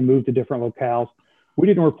or they move to different locales, we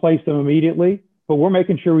didn't replace them immediately, but we're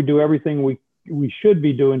making sure we do everything we should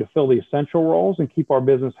be doing to fill the essential roles and keep our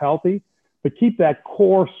business healthy, but keep that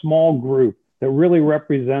core small group that really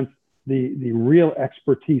represents the real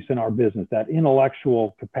expertise in our business, that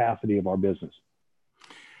intellectual capacity of our business.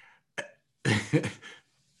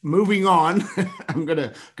 Moving on, I'm going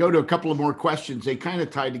to go to a couple of more questions. They kind of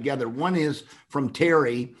tie together. One is from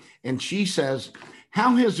Terry, and she says,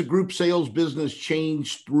 how has the group sales business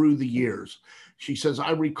changed through the years? She says,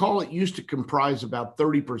 I recall it used to comprise about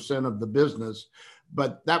 30% of the business,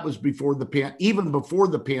 but that was even before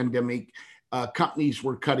the pandemic. Companies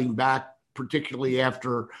were cutting back, particularly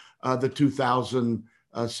after the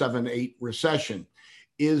 2007-8 recession.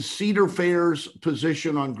 Is Cedar Fair's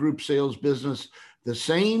position on group sales business the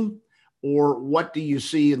same, or what do you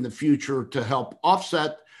see in the future to help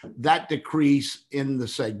offset that decrease in the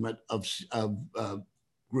segment of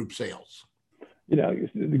group sales?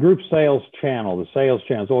 The group sales channel, the sales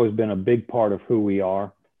channel has always been a big part of who we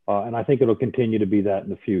are. And I think it'll continue to be that in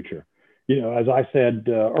the future. As I said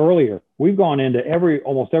earlier, we've gone into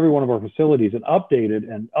almost every one of our facilities and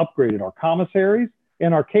updated and upgraded our commissaries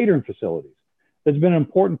and our catering facilities. That's been an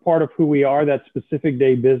important part of who we are. That specific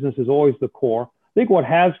day business is always the core. I think what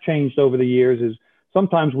has changed over the years is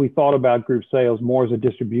sometimes we thought about group sales more as a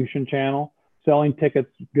distribution channel, selling tickets,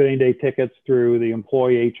 Good Day tickets through the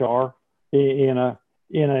employee HR in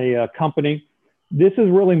a company. This is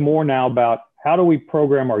really more now about how do we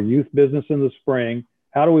program our youth business in the spring?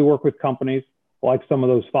 How do we work with companies like some of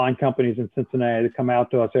those fine companies in Cincinnati that come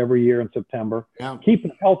out to us every year in September? Yeah. Keep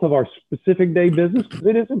the health of our specific day business, because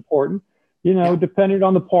it is important. Depending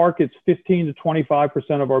on the park, it's 15 to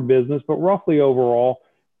 25% of our business, but roughly overall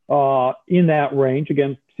in that range.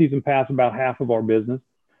 Again, season pass about half of our business.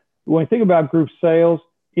 When I think about group sales,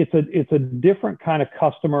 it's a different kind of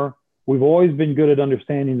customer. We've always been good at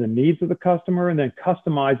understanding the needs of the customer and then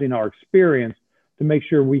customizing our experience to make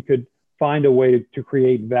sure we could find a way to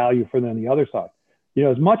create value for them on the other side.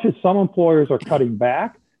 As much as some employers are cutting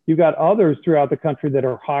back, you've got others throughout the country that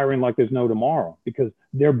are hiring like there's no tomorrow because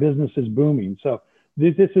their business is booming. So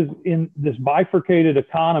this is in this bifurcated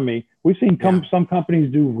economy. We've seen some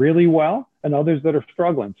companies do really well and others that are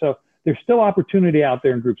struggling. So there's still opportunity out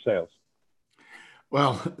there in group sales.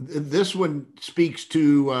 Well, this one speaks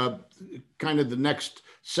to kind of the next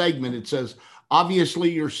segment. It says, obviously,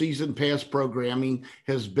 your season pass programming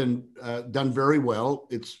has been done very well.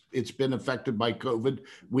 It's been affected by COVID,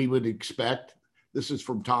 we would expect. This is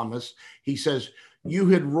from Thomas. He says, you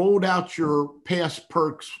had rolled out your Pass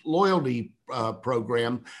Perks loyalty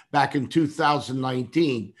program back in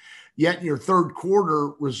 2019. Yet in your third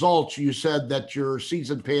quarter results, you said that your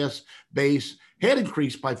season pass base had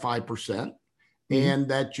increased by 5%. And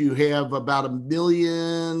that you have about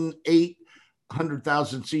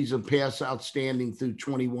 1,800,000 season pass outstanding through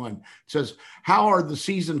 21. It says, how are the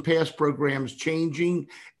season pass programs changing,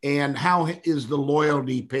 and how is the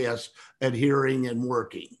loyalty pass adhering and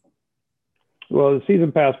working? Well, the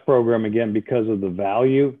season pass program, again, because of the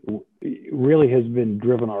value, really has been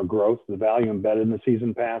driven our growth, the value embedded in the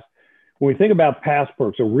season pass. When we think about Pass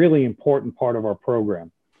Perks, a really important part of our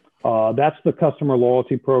program. That's the customer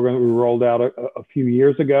loyalty program that we rolled out a few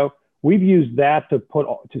years ago. We've used that to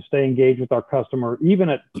stay engaged with our customer, even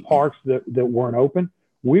at parks that weren't open.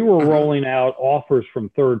 We were rolling out offers from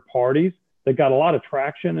third parties that got a lot of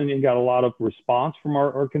traction and got a lot of response from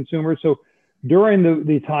our consumers. So during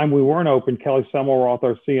the time we weren't open, Kelly Semmelroth,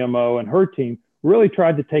 our CMO, and her team really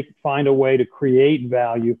tried to find a way to create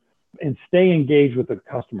value and stay engaged with the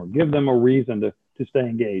customer, give them a reason to stay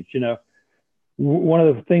engaged. One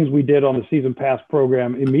of the things we did on the season pass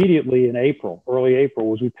program immediately in early April,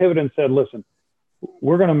 was we pivoted and said, listen,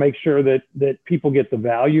 we're going to make sure that people get the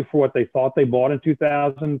value for what they thought they bought in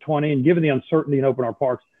 2020. And given the uncertainty in open our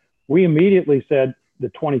parks, we immediately said the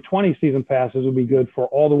 2020 season passes would be good for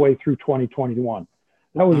all the way through 2021.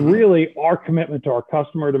 That was really our commitment to our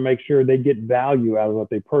customer to make sure they get value out of what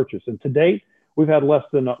they purchase. And to date, we've had less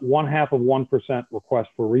than 0.5% request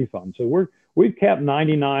for refund. So we've kept better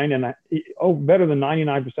than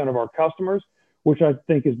 99% of our customers, which I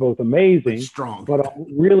think is both amazing, strong, but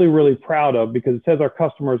I'm really, really proud of, because it says our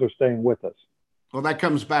customers are staying with us. Well, that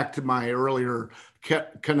comes back to my earlier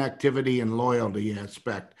connectivity and loyalty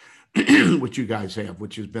aspect, which you guys have,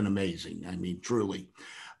 which has been amazing. I mean, truly.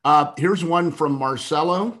 Here's one from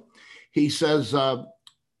Marcelo. He says,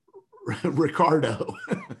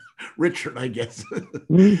 Richard, I guess.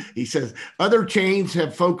 He says, other chains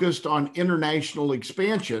have focused on international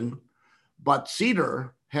expansion, but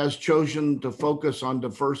Cedar has chosen to focus on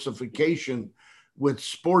diversification with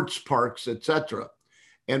sports parks, etc.,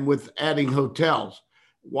 and with adding hotels.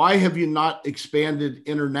 Why have you not expanded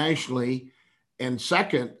internationally? And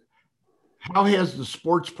second, how has the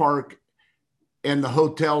sports park and the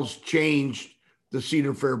hotels changed the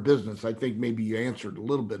Cedar Fair business? I think maybe you answered a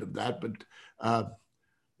little bit of that, but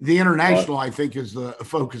the international, I think, is the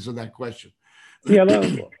focus of that question. Yeah,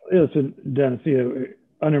 listen, Dennis,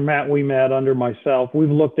 under Matt Ouimet, under myself, we've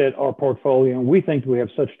looked at our portfolio and we think we have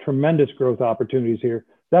such tremendous growth opportunities here.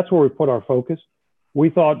 That's where we put our focus. We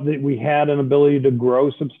thought that we had an ability to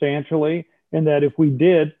grow substantially, and that if we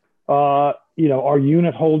did, our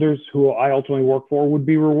unit holders, who I ultimately work for, would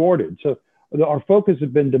be rewarded. So our focus has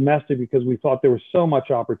been domestic because we thought there was so much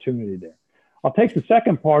opportunity there. I'll take the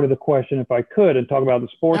second part of the question, if I could, and talk about the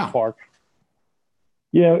sports park.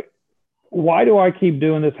 Why do I keep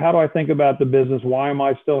doing this? How do I think about the business? Why am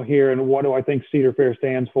I still here? And what do I think Cedar Fair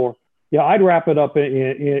stands for? Yeah, I'd wrap it up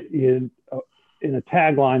in a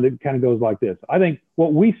tagline that kind of goes like this. I think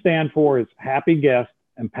what we stand for is happy guests,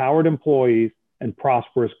 empowered employees, and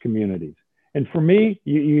prosperous communities. And for me,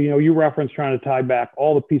 you referenced trying to tie back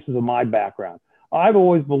all the pieces of my background. I've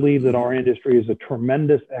always believed that our industry is a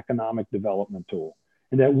tremendous economic development tool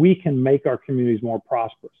and that we can make our communities more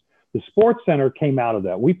prosperous. The Sports Center came out of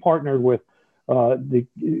that. We partnered with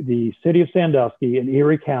the city of Sandusky and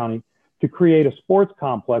Erie County to create a sports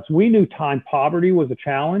complex. We knew time poverty was a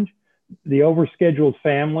challenge. The overscheduled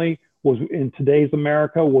family was, in today's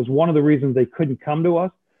America, was one of the reasons they couldn't come to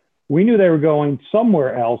us. We knew they were going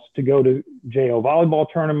somewhere else to go to JO volleyball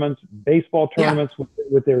tournaments, baseball tournaments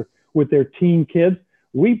with their teen kids.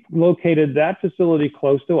 We located that facility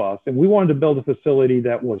close to us, and we wanted to build a facility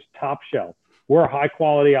that was top shelf. We're a high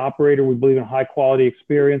quality operator. We believe in high quality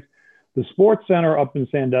experience. The Sports Center up in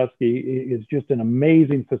Sandusky is just an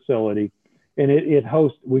amazing facility, and it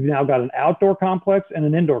hosts, we've now got an outdoor complex and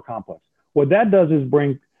an indoor complex. What that does is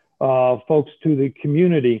bring folks to the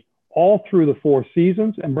community all through the 4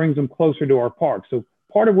 seasons and brings them closer to our park. So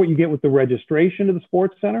part of what you get with the registration to the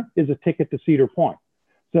Sports Center is a ticket to Cedar Point.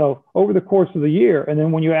 So over the course of the year, and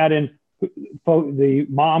then when you add in the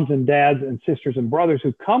moms and dads and sisters and brothers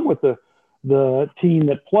who come with the team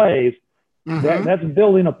that plays, that's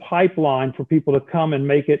building a pipeline for people to come and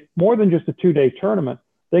make it more than just a 2-day tournament.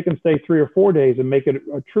 They can stay 3 or 4 days and make it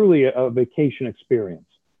truly a vacation experience.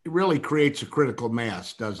 It really creates a critical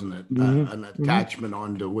mass, doesn't it? An attachment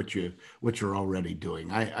onto what you're already doing.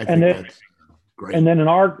 I think that's great. And then in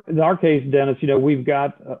our case, Dennis, we've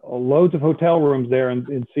got loads of hotel rooms there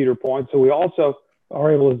in Cedar Point. So we also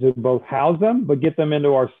are able to both house them, but get them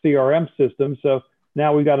into our CRM system. So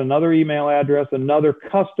now we've got another email address, another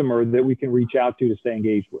customer that we can reach out to stay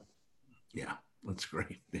engaged with. Yeah, that's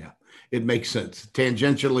great. Yeah, it makes sense.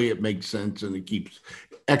 Tangentially, it makes sense, and it keeps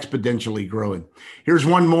exponentially growing. Here's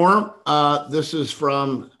one more. This is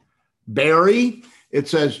from Barry. It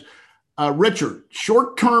says, Richard,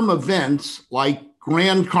 short-term events like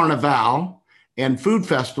Grand Carnival and food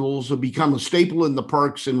festivals have become a staple in the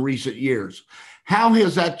parks in recent years. How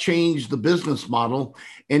has that changed the business model?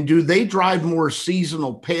 And do they drive more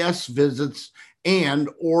seasonal pass visits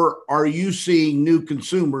or are you seeing new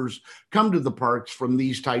consumers come to the parks from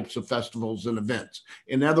these types of festivals and events?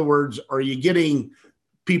 In other words, are you getting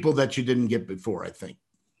people that you didn't get before, I think?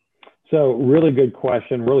 So really good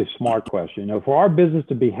question, really smart question. For our business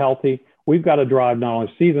to be healthy, we've got to drive not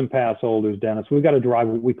only season pass holders, Dennis, we've got to drive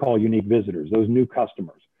what we call unique visitors, those new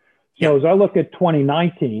customers. So as I look at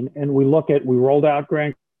 2019 and we rolled out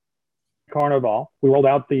Grand Carnival, we rolled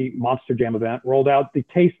out the Monster Jam event, rolled out the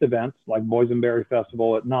taste events like Boysenberry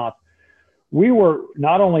Festival at Knott's. We were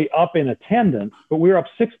not only up in attendance, but we were up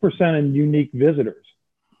 6% in unique visitors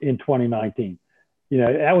in 2019.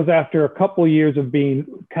 That was after a couple of years of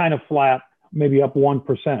being kind of flat, maybe up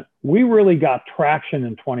 1%. We really got traction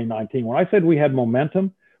in 2019. When I said we had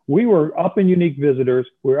momentum, we were up in unique visitors,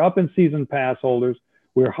 we were up in season pass holders,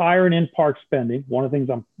 we were higher in in-park spending. One of the things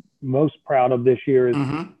I'm most proud of this year is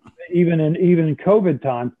even in COVID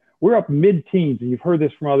times, we're up mid-teens, and you've heard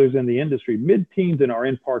this from others in the industry, mid-teens in our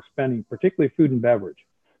in-park spending, particularly food and beverage.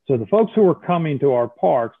 So the folks who were coming to our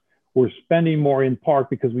parks were spending more in park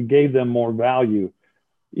because we gave them more value.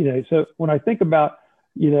 So when I think about,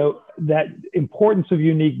 that importance of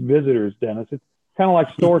unique visitors, Dennis, it's kind of like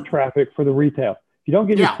store traffic for the retail. If you don't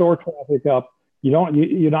get your store traffic up,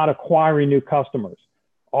 you're not acquiring new customers.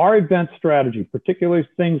 Our event strategy, particularly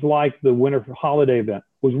things like the winter holiday event,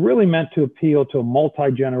 was really meant to appeal to a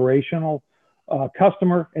multi-generational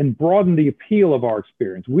customer and broaden the appeal of our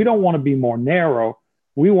experience. We don't want to be more narrow.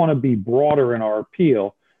 We want to be broader in our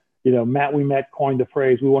appeal. Matt Ouimet coined the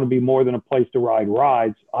phrase, we want to be more than a place to ride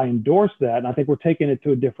rides. I endorse that, and I think we're taking it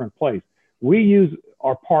to a different place. We use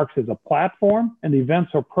our parks as a platform, and the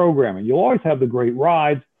events are programming. You'll always have the great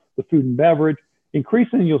rides, the food and beverage.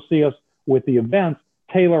 Increasingly, you'll see us with the events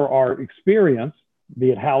tailor our experience,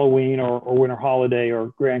 be it Halloween or winter holiday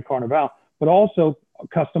or Grand Carnival, but also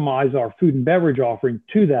customize our food and beverage offering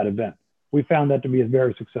to that event. We found that to be a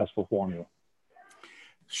very successful formula.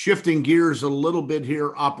 Shifting gears a little bit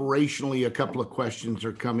here, operationally, a couple of questions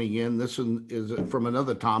are coming in. This one is from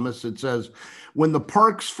another Thomas. It says, when the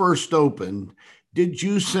parks first opened, did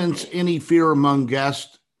you sense any fear among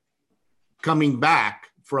guests coming back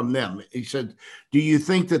from them? He said, do you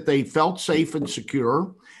think that they felt safe and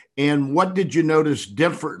secure? And what did you notice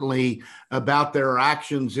differently about their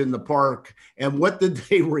actions in the park? And what did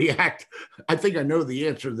they react? I think I know the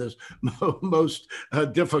answer to this most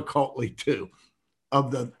difficultly to.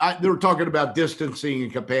 They were talking about distancing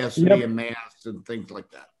and capacity and masks and things like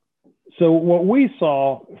that. So what we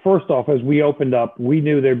saw, first off, as we opened up, we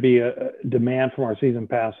knew there'd be a demand from our season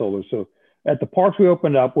pass holders. So at the parks we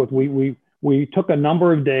opened up with, we took a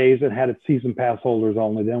number of days and had it season pass holders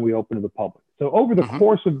only. Then we opened to the public. So over the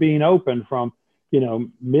course of being open from,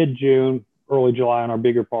 mid-June, early July on our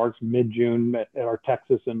bigger parks, mid-June at our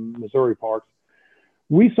Texas and Missouri parks,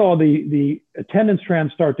 we saw the attendance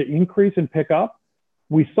trends start to increase and pick up.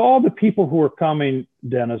 We saw the people who were coming,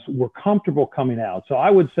 Dennis, were comfortable coming out. So I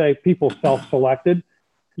would say people self-selected.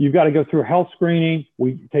 You've got to go through health screening.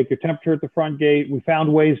 We take your temperature at the front gate. We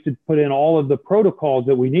found ways to put in all of the protocols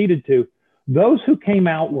that we needed to. Those who came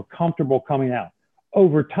out were comfortable coming out.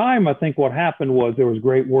 Over time, I think what happened was there was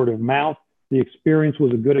great word of mouth. The experience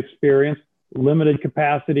was a good experience. Limited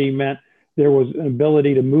capacity meant there was an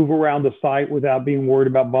ability to move around the site without being worried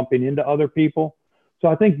about bumping into other people. So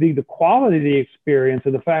I think the quality of the experience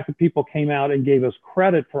and the fact that people came out and gave us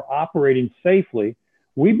credit for operating safely,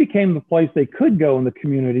 we became the place they could go in the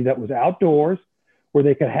community that was outdoors, where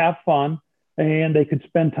they could have fun and they could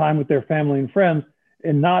spend time with their family and friends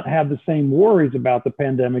and not have the same worries about the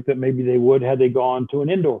pandemic that maybe they would had they gone to an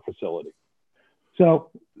indoor facility. So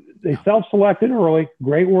they self-selected early,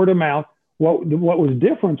 great word of mouth. What was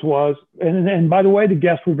difference was, and by the way, the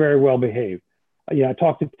guests were very well behaved. I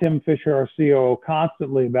talked to Tim Fisher, our COO,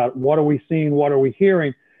 constantly about what are we seeing, what are we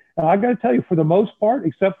hearing. And I got to tell you, for the most part,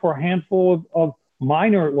 except for a handful of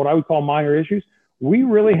minor, what I would call minor issues, we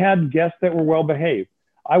really had guests that were well behaved.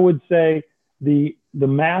 I would say the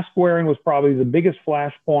mask wearing was probably the biggest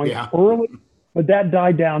flashpoint early, but that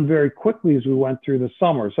died down very quickly as we went through the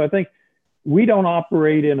summer. So I think we don't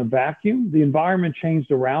operate in a vacuum. The environment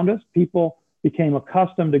changed around us. People became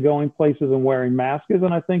accustomed to going places and wearing masks.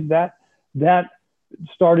 And I think that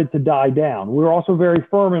started to die down. We were also very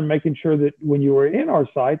firm in making sure that when you were in our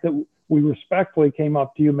site that we respectfully came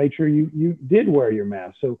up to you, made sure you did wear your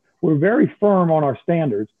mask. So we're very firm on our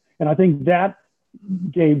standards. And I think that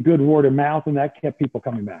gave good word of mouth and that kept people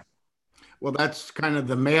coming back. Well, that's kind of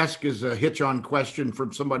the mask is a hitch-on question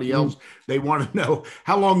from somebody else. They want to know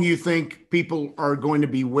how long you think people are going to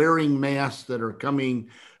be wearing masks that are coming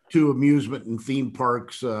to amusement and theme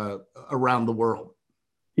parks around the world.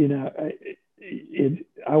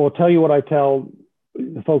 I will tell you what I tell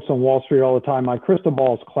the folks on Wall Street all the time. My crystal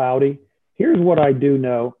ball is cloudy. Here's what I do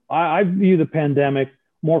know. I view the pandemic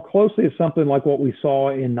more closely as something like what we saw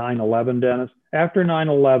in 9/11, Dennis. After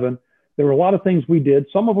 9/11, there were a lot of things we did.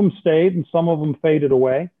 Some of them stayed and some of them faded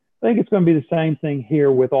away. I think it's going to be the same thing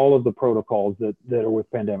here with all of the protocols that are with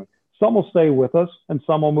pandemic. Some will stay with us and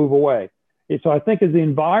some will move away. So I think as the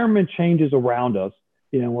environment changes around us,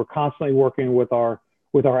 we're constantly working with our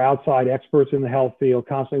outside experts in the health field,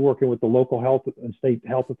 constantly working with the local health and state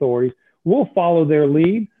health authorities. We'll follow their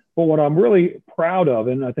lead. But what I'm really proud of,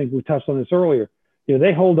 and I think we touched on this earlier,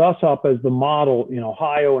 they hold us up as the model in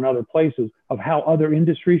Ohio and other places of how other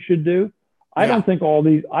industries should do. I don't think all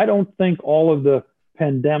of the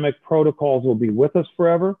pandemic protocols will be with us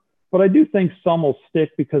forever, but I do think some will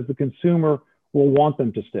stick because the consumer will want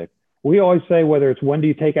them to stick. We always say, whether it's when do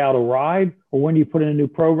you take out a ride or when do you put in a new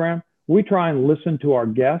program, we try and listen to our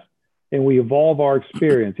guests and we evolve our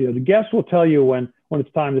experience. The guests will tell you when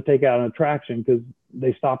it's time to take out an attraction because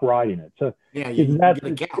they stop riding it. So it's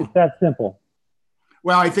that simple.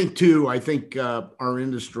 Well, I think our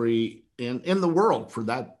industry and in the world, for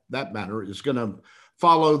that matter, is going to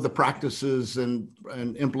follow the practices and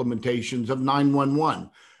implementations of 911.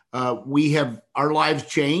 Our lives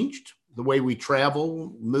changed, the way we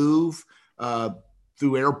travel, move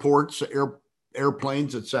through airports,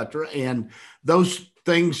 airplanes, et cetera. And those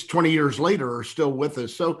things 20 years later are still with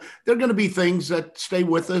us. So there are going to be things that stay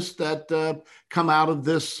with us that come out of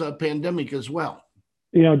this pandemic as well.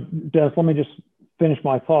 Des, let me just finish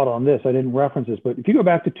my thought on this. I didn't reference this, but if you go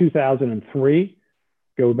back to 2003,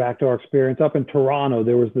 go back to our experience up in Toronto,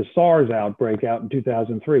 there was the SARS outbreak out in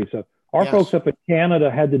 2003. So our folks up in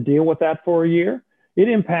Canada had to deal with that for a year. It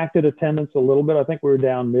impacted attendance a little bit. I think we were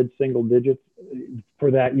down mid-single digits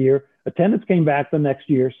for that year. Attendance came back the next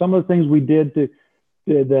year. Some of the things we did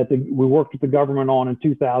we worked with the government on in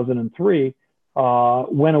 2003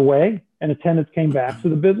 went away and attendance came back. So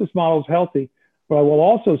the business model is healthy. But I will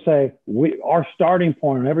also say our starting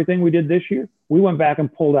point and everything we did this year, we went back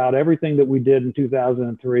and pulled out everything that we did in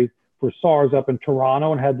 2003 for SARS up in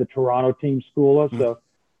Toronto and had the Toronto team school us. So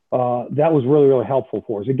that was really, really helpful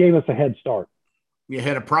for us. It gave us a head start. You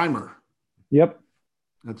had a primer. Yep.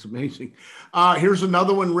 That's amazing. Here's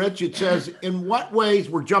another one, Rich. It says, in what ways,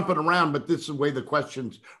 we're jumping around, but this is the way the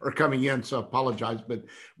questions are coming in, so I apologize, but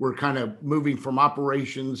we're kind of moving from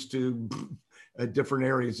operations to different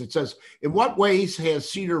areas. It says, in what ways has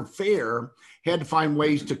Cedar Fair had to find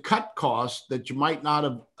ways to cut costs that you might not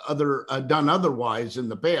have done otherwise in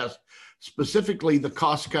the past, specifically the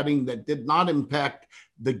cost cutting that did not impact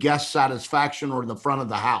the guest satisfaction or the front of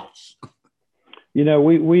the house? You know,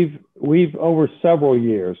 we've over several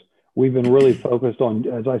years, we've been really focused on,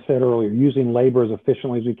 as I said earlier, using labor as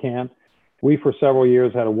efficiently as we can. We, for several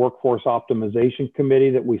years, had a workforce optimization committee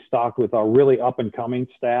that we stocked with our really up and coming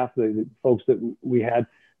staff, the folks that we had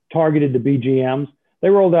targeted to BGMs. They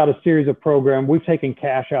rolled out a series of programs. We've taken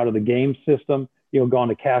cash out of the game system, gone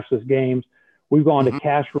to cashless games. We've gone to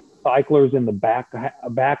cash recyclers in the back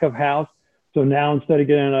of house. So now instead of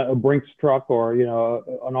getting a Brinks truck or,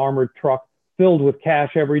 an armored truck filled with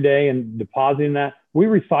cash every day and depositing that, we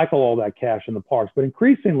recycle all that cash in the parks. But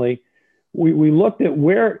increasingly, we looked at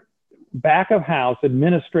where back of house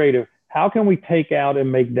administrative, how can we take out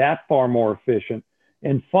and make that far more efficient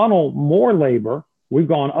and funnel more labor? We've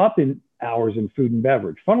gone up in hours in food and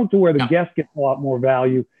beverage, funnel to where the guest gets a lot more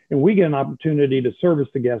value and we get an opportunity to service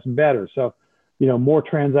the guests better. So, more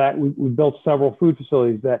we've built several food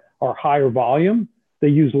facilities that are higher volume. They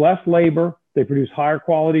use less labor. They produce higher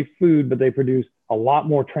quality food, but they produce a lot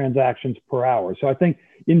more transactions per hour. So I think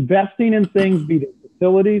investing in things, be it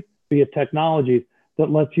facilities, be it technologies, that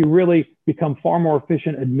lets you really become far more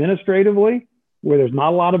efficient administratively, where there's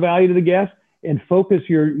not a lot of value to the guest, and focus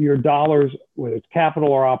your dollars, whether it's capital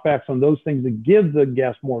or OpEx, on those things that give the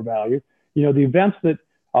guest more value. The events that,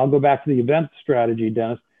 I'll go back to the event strategy,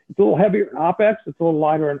 Dennis, it's a little heavier in OpEx, it's a little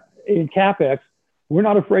lighter in CapEx. We're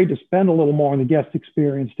not afraid to spend a little more on the guest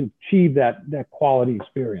experience to achieve that quality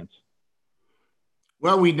experience.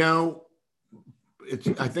 Well, we know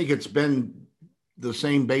I think it's been the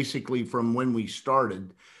same basically from when we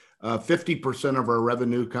started. 50% of our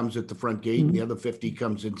revenue comes at the front gate, and the other 50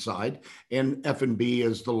 comes inside. And F&B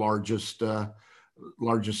is the largest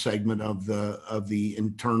segment of the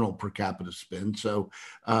internal per capita spend. So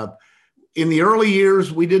in the early years,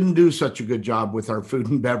 we didn't do such a good job with our food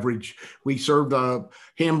and beverage. We served a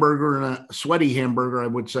hamburger, and a sweaty hamburger, I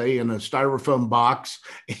would say, in a styrofoam box.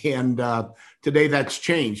 And today that's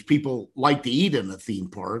changed. People like to eat in a theme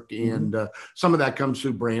park. And some of that comes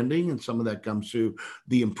through branding, and some of that comes through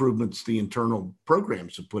the improvements the internal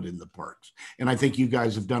programs have put in the parks. And I think you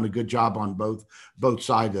guys have done a good job on both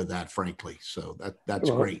sides of that, frankly. So that's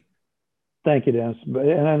great. Thank you, Dennis.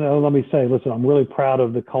 And I know, let me say, listen, I'm really proud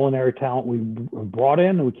of the culinary talent we brought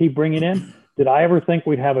in and we keep bringing in. Did I ever think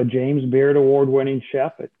we'd have a James Beard Award-winning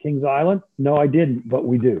chef at Kings Island? No, I didn't, but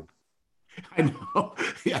we do. I know.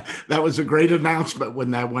 Yeah, that was a great announcement when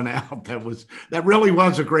that went out. That really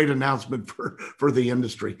was a great announcement for the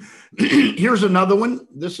industry. Here's another one.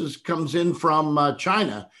 This comes in from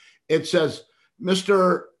China. It says,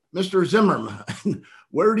 Mr. Zimmerman,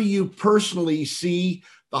 where do you personally see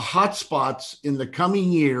the hotspots in the coming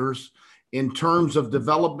years in terms of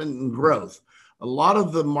development and growth? A lot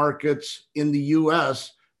of the markets in the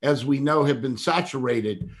U.S., as we know, have been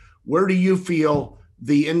saturated. Where do you feel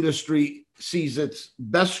the industry sees its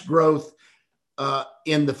best growth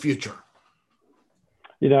in the future?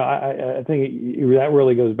 I think that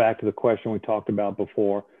really goes back to the question we talked about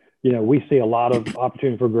before. We see a lot of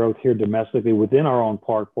opportunity for growth here domestically within our own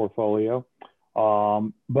park portfolio.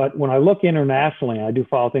 But when I look internationally, and I do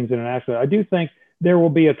follow things internationally, I do think there will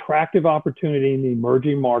be attractive opportunity in the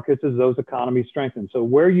emerging markets as those economies strengthen. So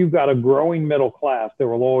where you've got a growing middle class, there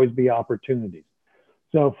will always be opportunities.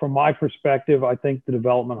 So from my perspective, I think the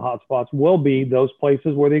development hotspots will be those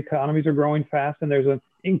places where the economies are growing fast and there's an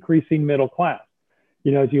increasing middle class.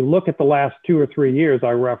 As you look at the last 2 or 3 years,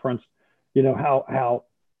 I referenced,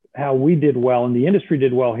 how we did well and the industry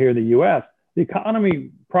did well here in the U.S. The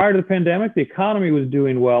economy, prior to the pandemic, the economy was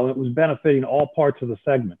doing well and it was benefiting all parts of the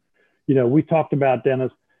segment. We talked about,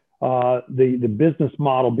 Dennis, the business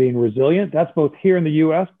model being resilient. That's both here in the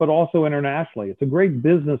U.S., but also internationally. It's a great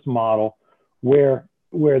business model where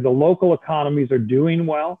the local economies are doing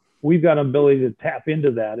well. We've got an ability to tap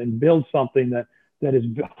into that and build something that is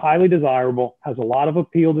highly desirable, has a lot of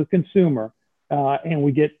appeal to the consumer, and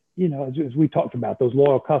we get, as we talked about, those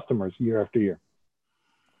loyal customers year after year.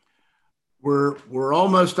 We're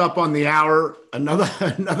almost up on the hour,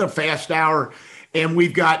 another fast hour, and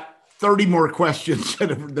we've got 30 more questions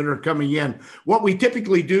that are coming in. What we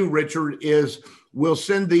typically do, Richard, is we'll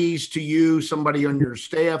send these to you, somebody on your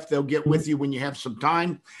staff. They'll get with you when you have some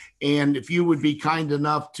time. And if you would be kind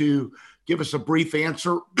enough to give us a brief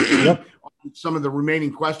answer on some of the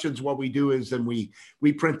remaining questions, what we do is then we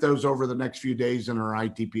print those over the next few days in our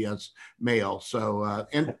ITPS mail. So,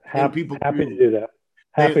 and people happy to do that.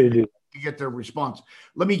 Happy to do that. You get their response.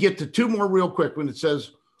 Let me get to 2 more real quick when it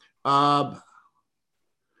says,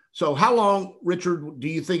 So how long, Richard, do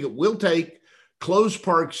you think it will take closed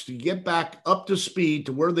parks to get back up to speed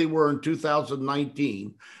to where they were in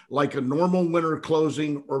 2019, like a normal winter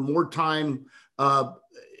closing, or more time,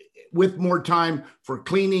 with more time for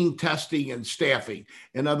cleaning, testing, and staffing?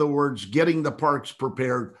 In other words, getting the parks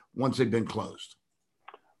prepared once they've been closed.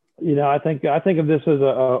 I think of this as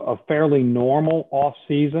a fairly normal off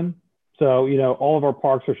season. So, all of our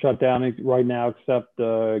parks are shut down right now except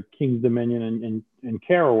Kings Dominion and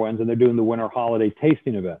Carowinds, and they're doing the winter holiday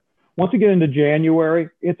tasting event. Once we get into January,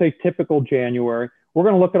 it's a typical January. We're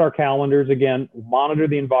going to look at our calendars again, monitor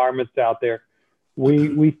the environments out there.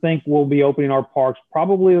 We think we'll be opening our parks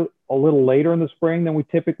probably a little later in the spring than we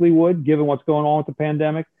typically would, given what's going on with the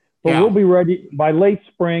pandemic. But we'll be ready by late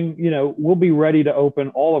spring. We'll be ready to open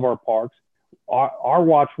all of our parks. Our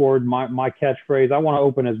watchword, my catchphrase, I want to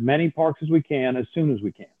open as many parks as we can, as soon as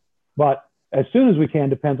we can. But as soon as we can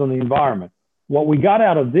depends on the environment. What we got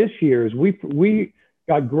out of this year is we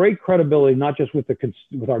got great credibility, not just with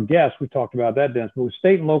our guests, we talked about that, Dennis, but with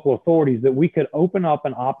state and local authorities, that we could open up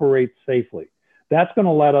and operate safely. That's going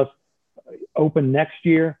to let us open next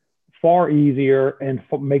year far easier and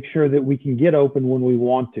make sure that we can get open when we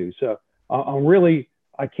want to. So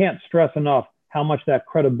I can't stress enough how much that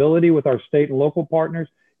credibility with our state and local partners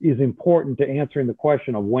is important to answering the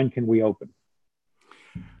question of when can we open.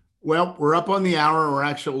 Well, we're up on the hour. We're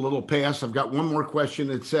actually a little past. I've got one more question.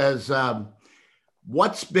 It says,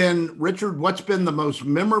 what's been the most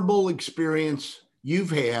memorable experience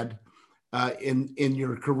you've had in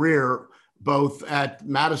your career, both at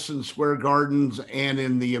Madison Square Gardens and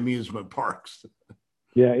in the amusement parks?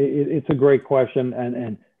 Yeah, it's a great question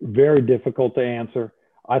and very difficult to answer.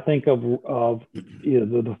 I think of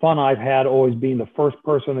the fun I've had always being the first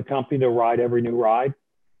person in the company to ride every new ride,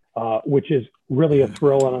 which is really a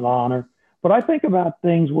thrill and an honor. But I think about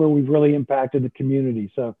things where we've really impacted the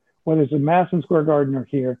community. So whether it's a Madison Square Garden or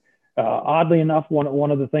here, oddly enough,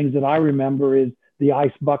 one of the things that I remember is the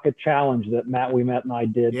ice bucket challenge that Matt Ouimet and I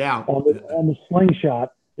did on the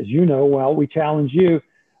slingshot. As you know, well, we challenged you.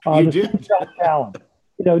 The slingshot challenge.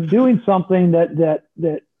 Doing something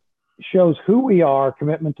that shows who we are,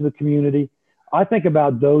 commitment to the community. I think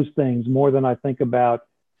about those things more than I think about,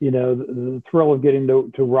 the thrill of getting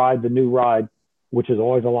to ride the new ride, which is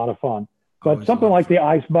always a lot of fun. But something like the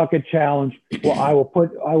ice bucket challenge, well, I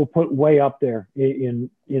will put way up there in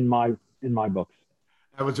my books.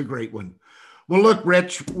 That was a great one. Well, look,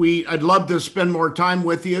 Rich, I'd love to spend more time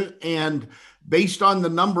with you, and based on the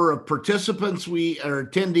number of participants or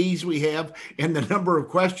attendees we have and the number of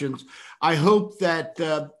questions, I hope that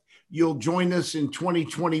you'll join us in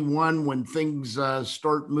 2021 when things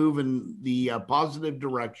start moving the positive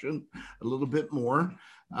direction a little bit more.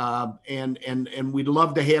 And we'd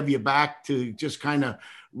love to have you back to just kind of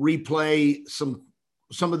replay some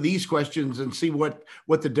of these questions and see what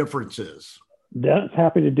the difference is. Dennis,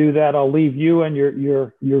 happy to do that. I'll leave you and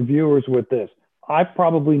your viewers with this. I've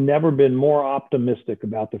probably never been more optimistic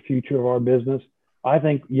about the future of our business. I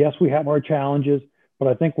think, yes, we have our challenges, but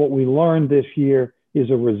I think what we learned this year is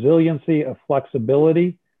a resiliency, a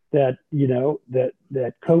flexibility that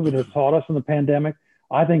COVID has taught us in the pandemic.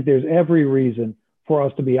 I think there's every reason for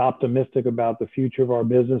us to be optimistic about the future of our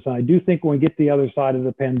business. And I do think when we get to the other side of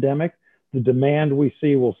the pandemic, the demand we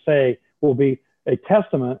see will be a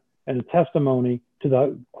testament and a testimony to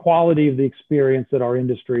the quality of the experience that our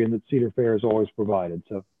industry and that Cedar Fair has always provided.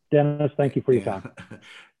 So, Dennis, thank you for your time.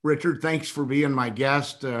 Richard, thanks for being my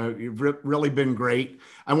guest. You've really been great.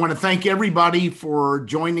 I want to thank everybody for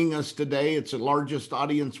joining us today. It's the largest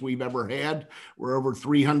audience we've ever had. We're over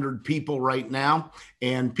 300 people right now,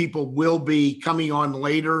 and people will be coming on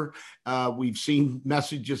later. We've seen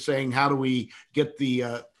messages saying, how do we get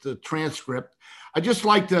the transcript? I just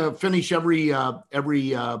like to finish every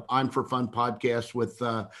I'm for Fun podcast with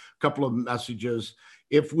a couple of messages.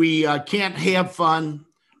 If we can't have fun,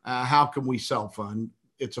 how can we sell fun?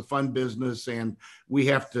 It's a fun business, and we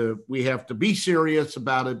have to be serious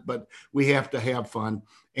about it, but we have to have fun.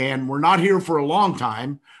 And we're not here for a long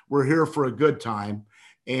time. We're here for a good time.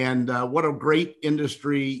 And what a great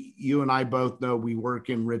industry you and I both know we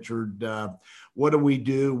work in, Richard. What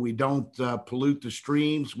do? We don't pollute the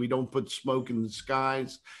streams. We don't put smoke in the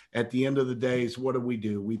skies. At the end of the day, what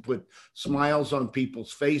do? We put smiles on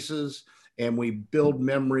people's faces, and we build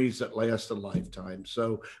memories that last a lifetime.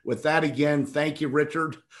 So with that, again, thank you,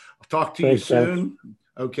 Richard. I'll talk to you soon.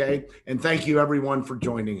 Okay. And thank you, everyone, for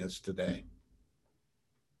joining us today.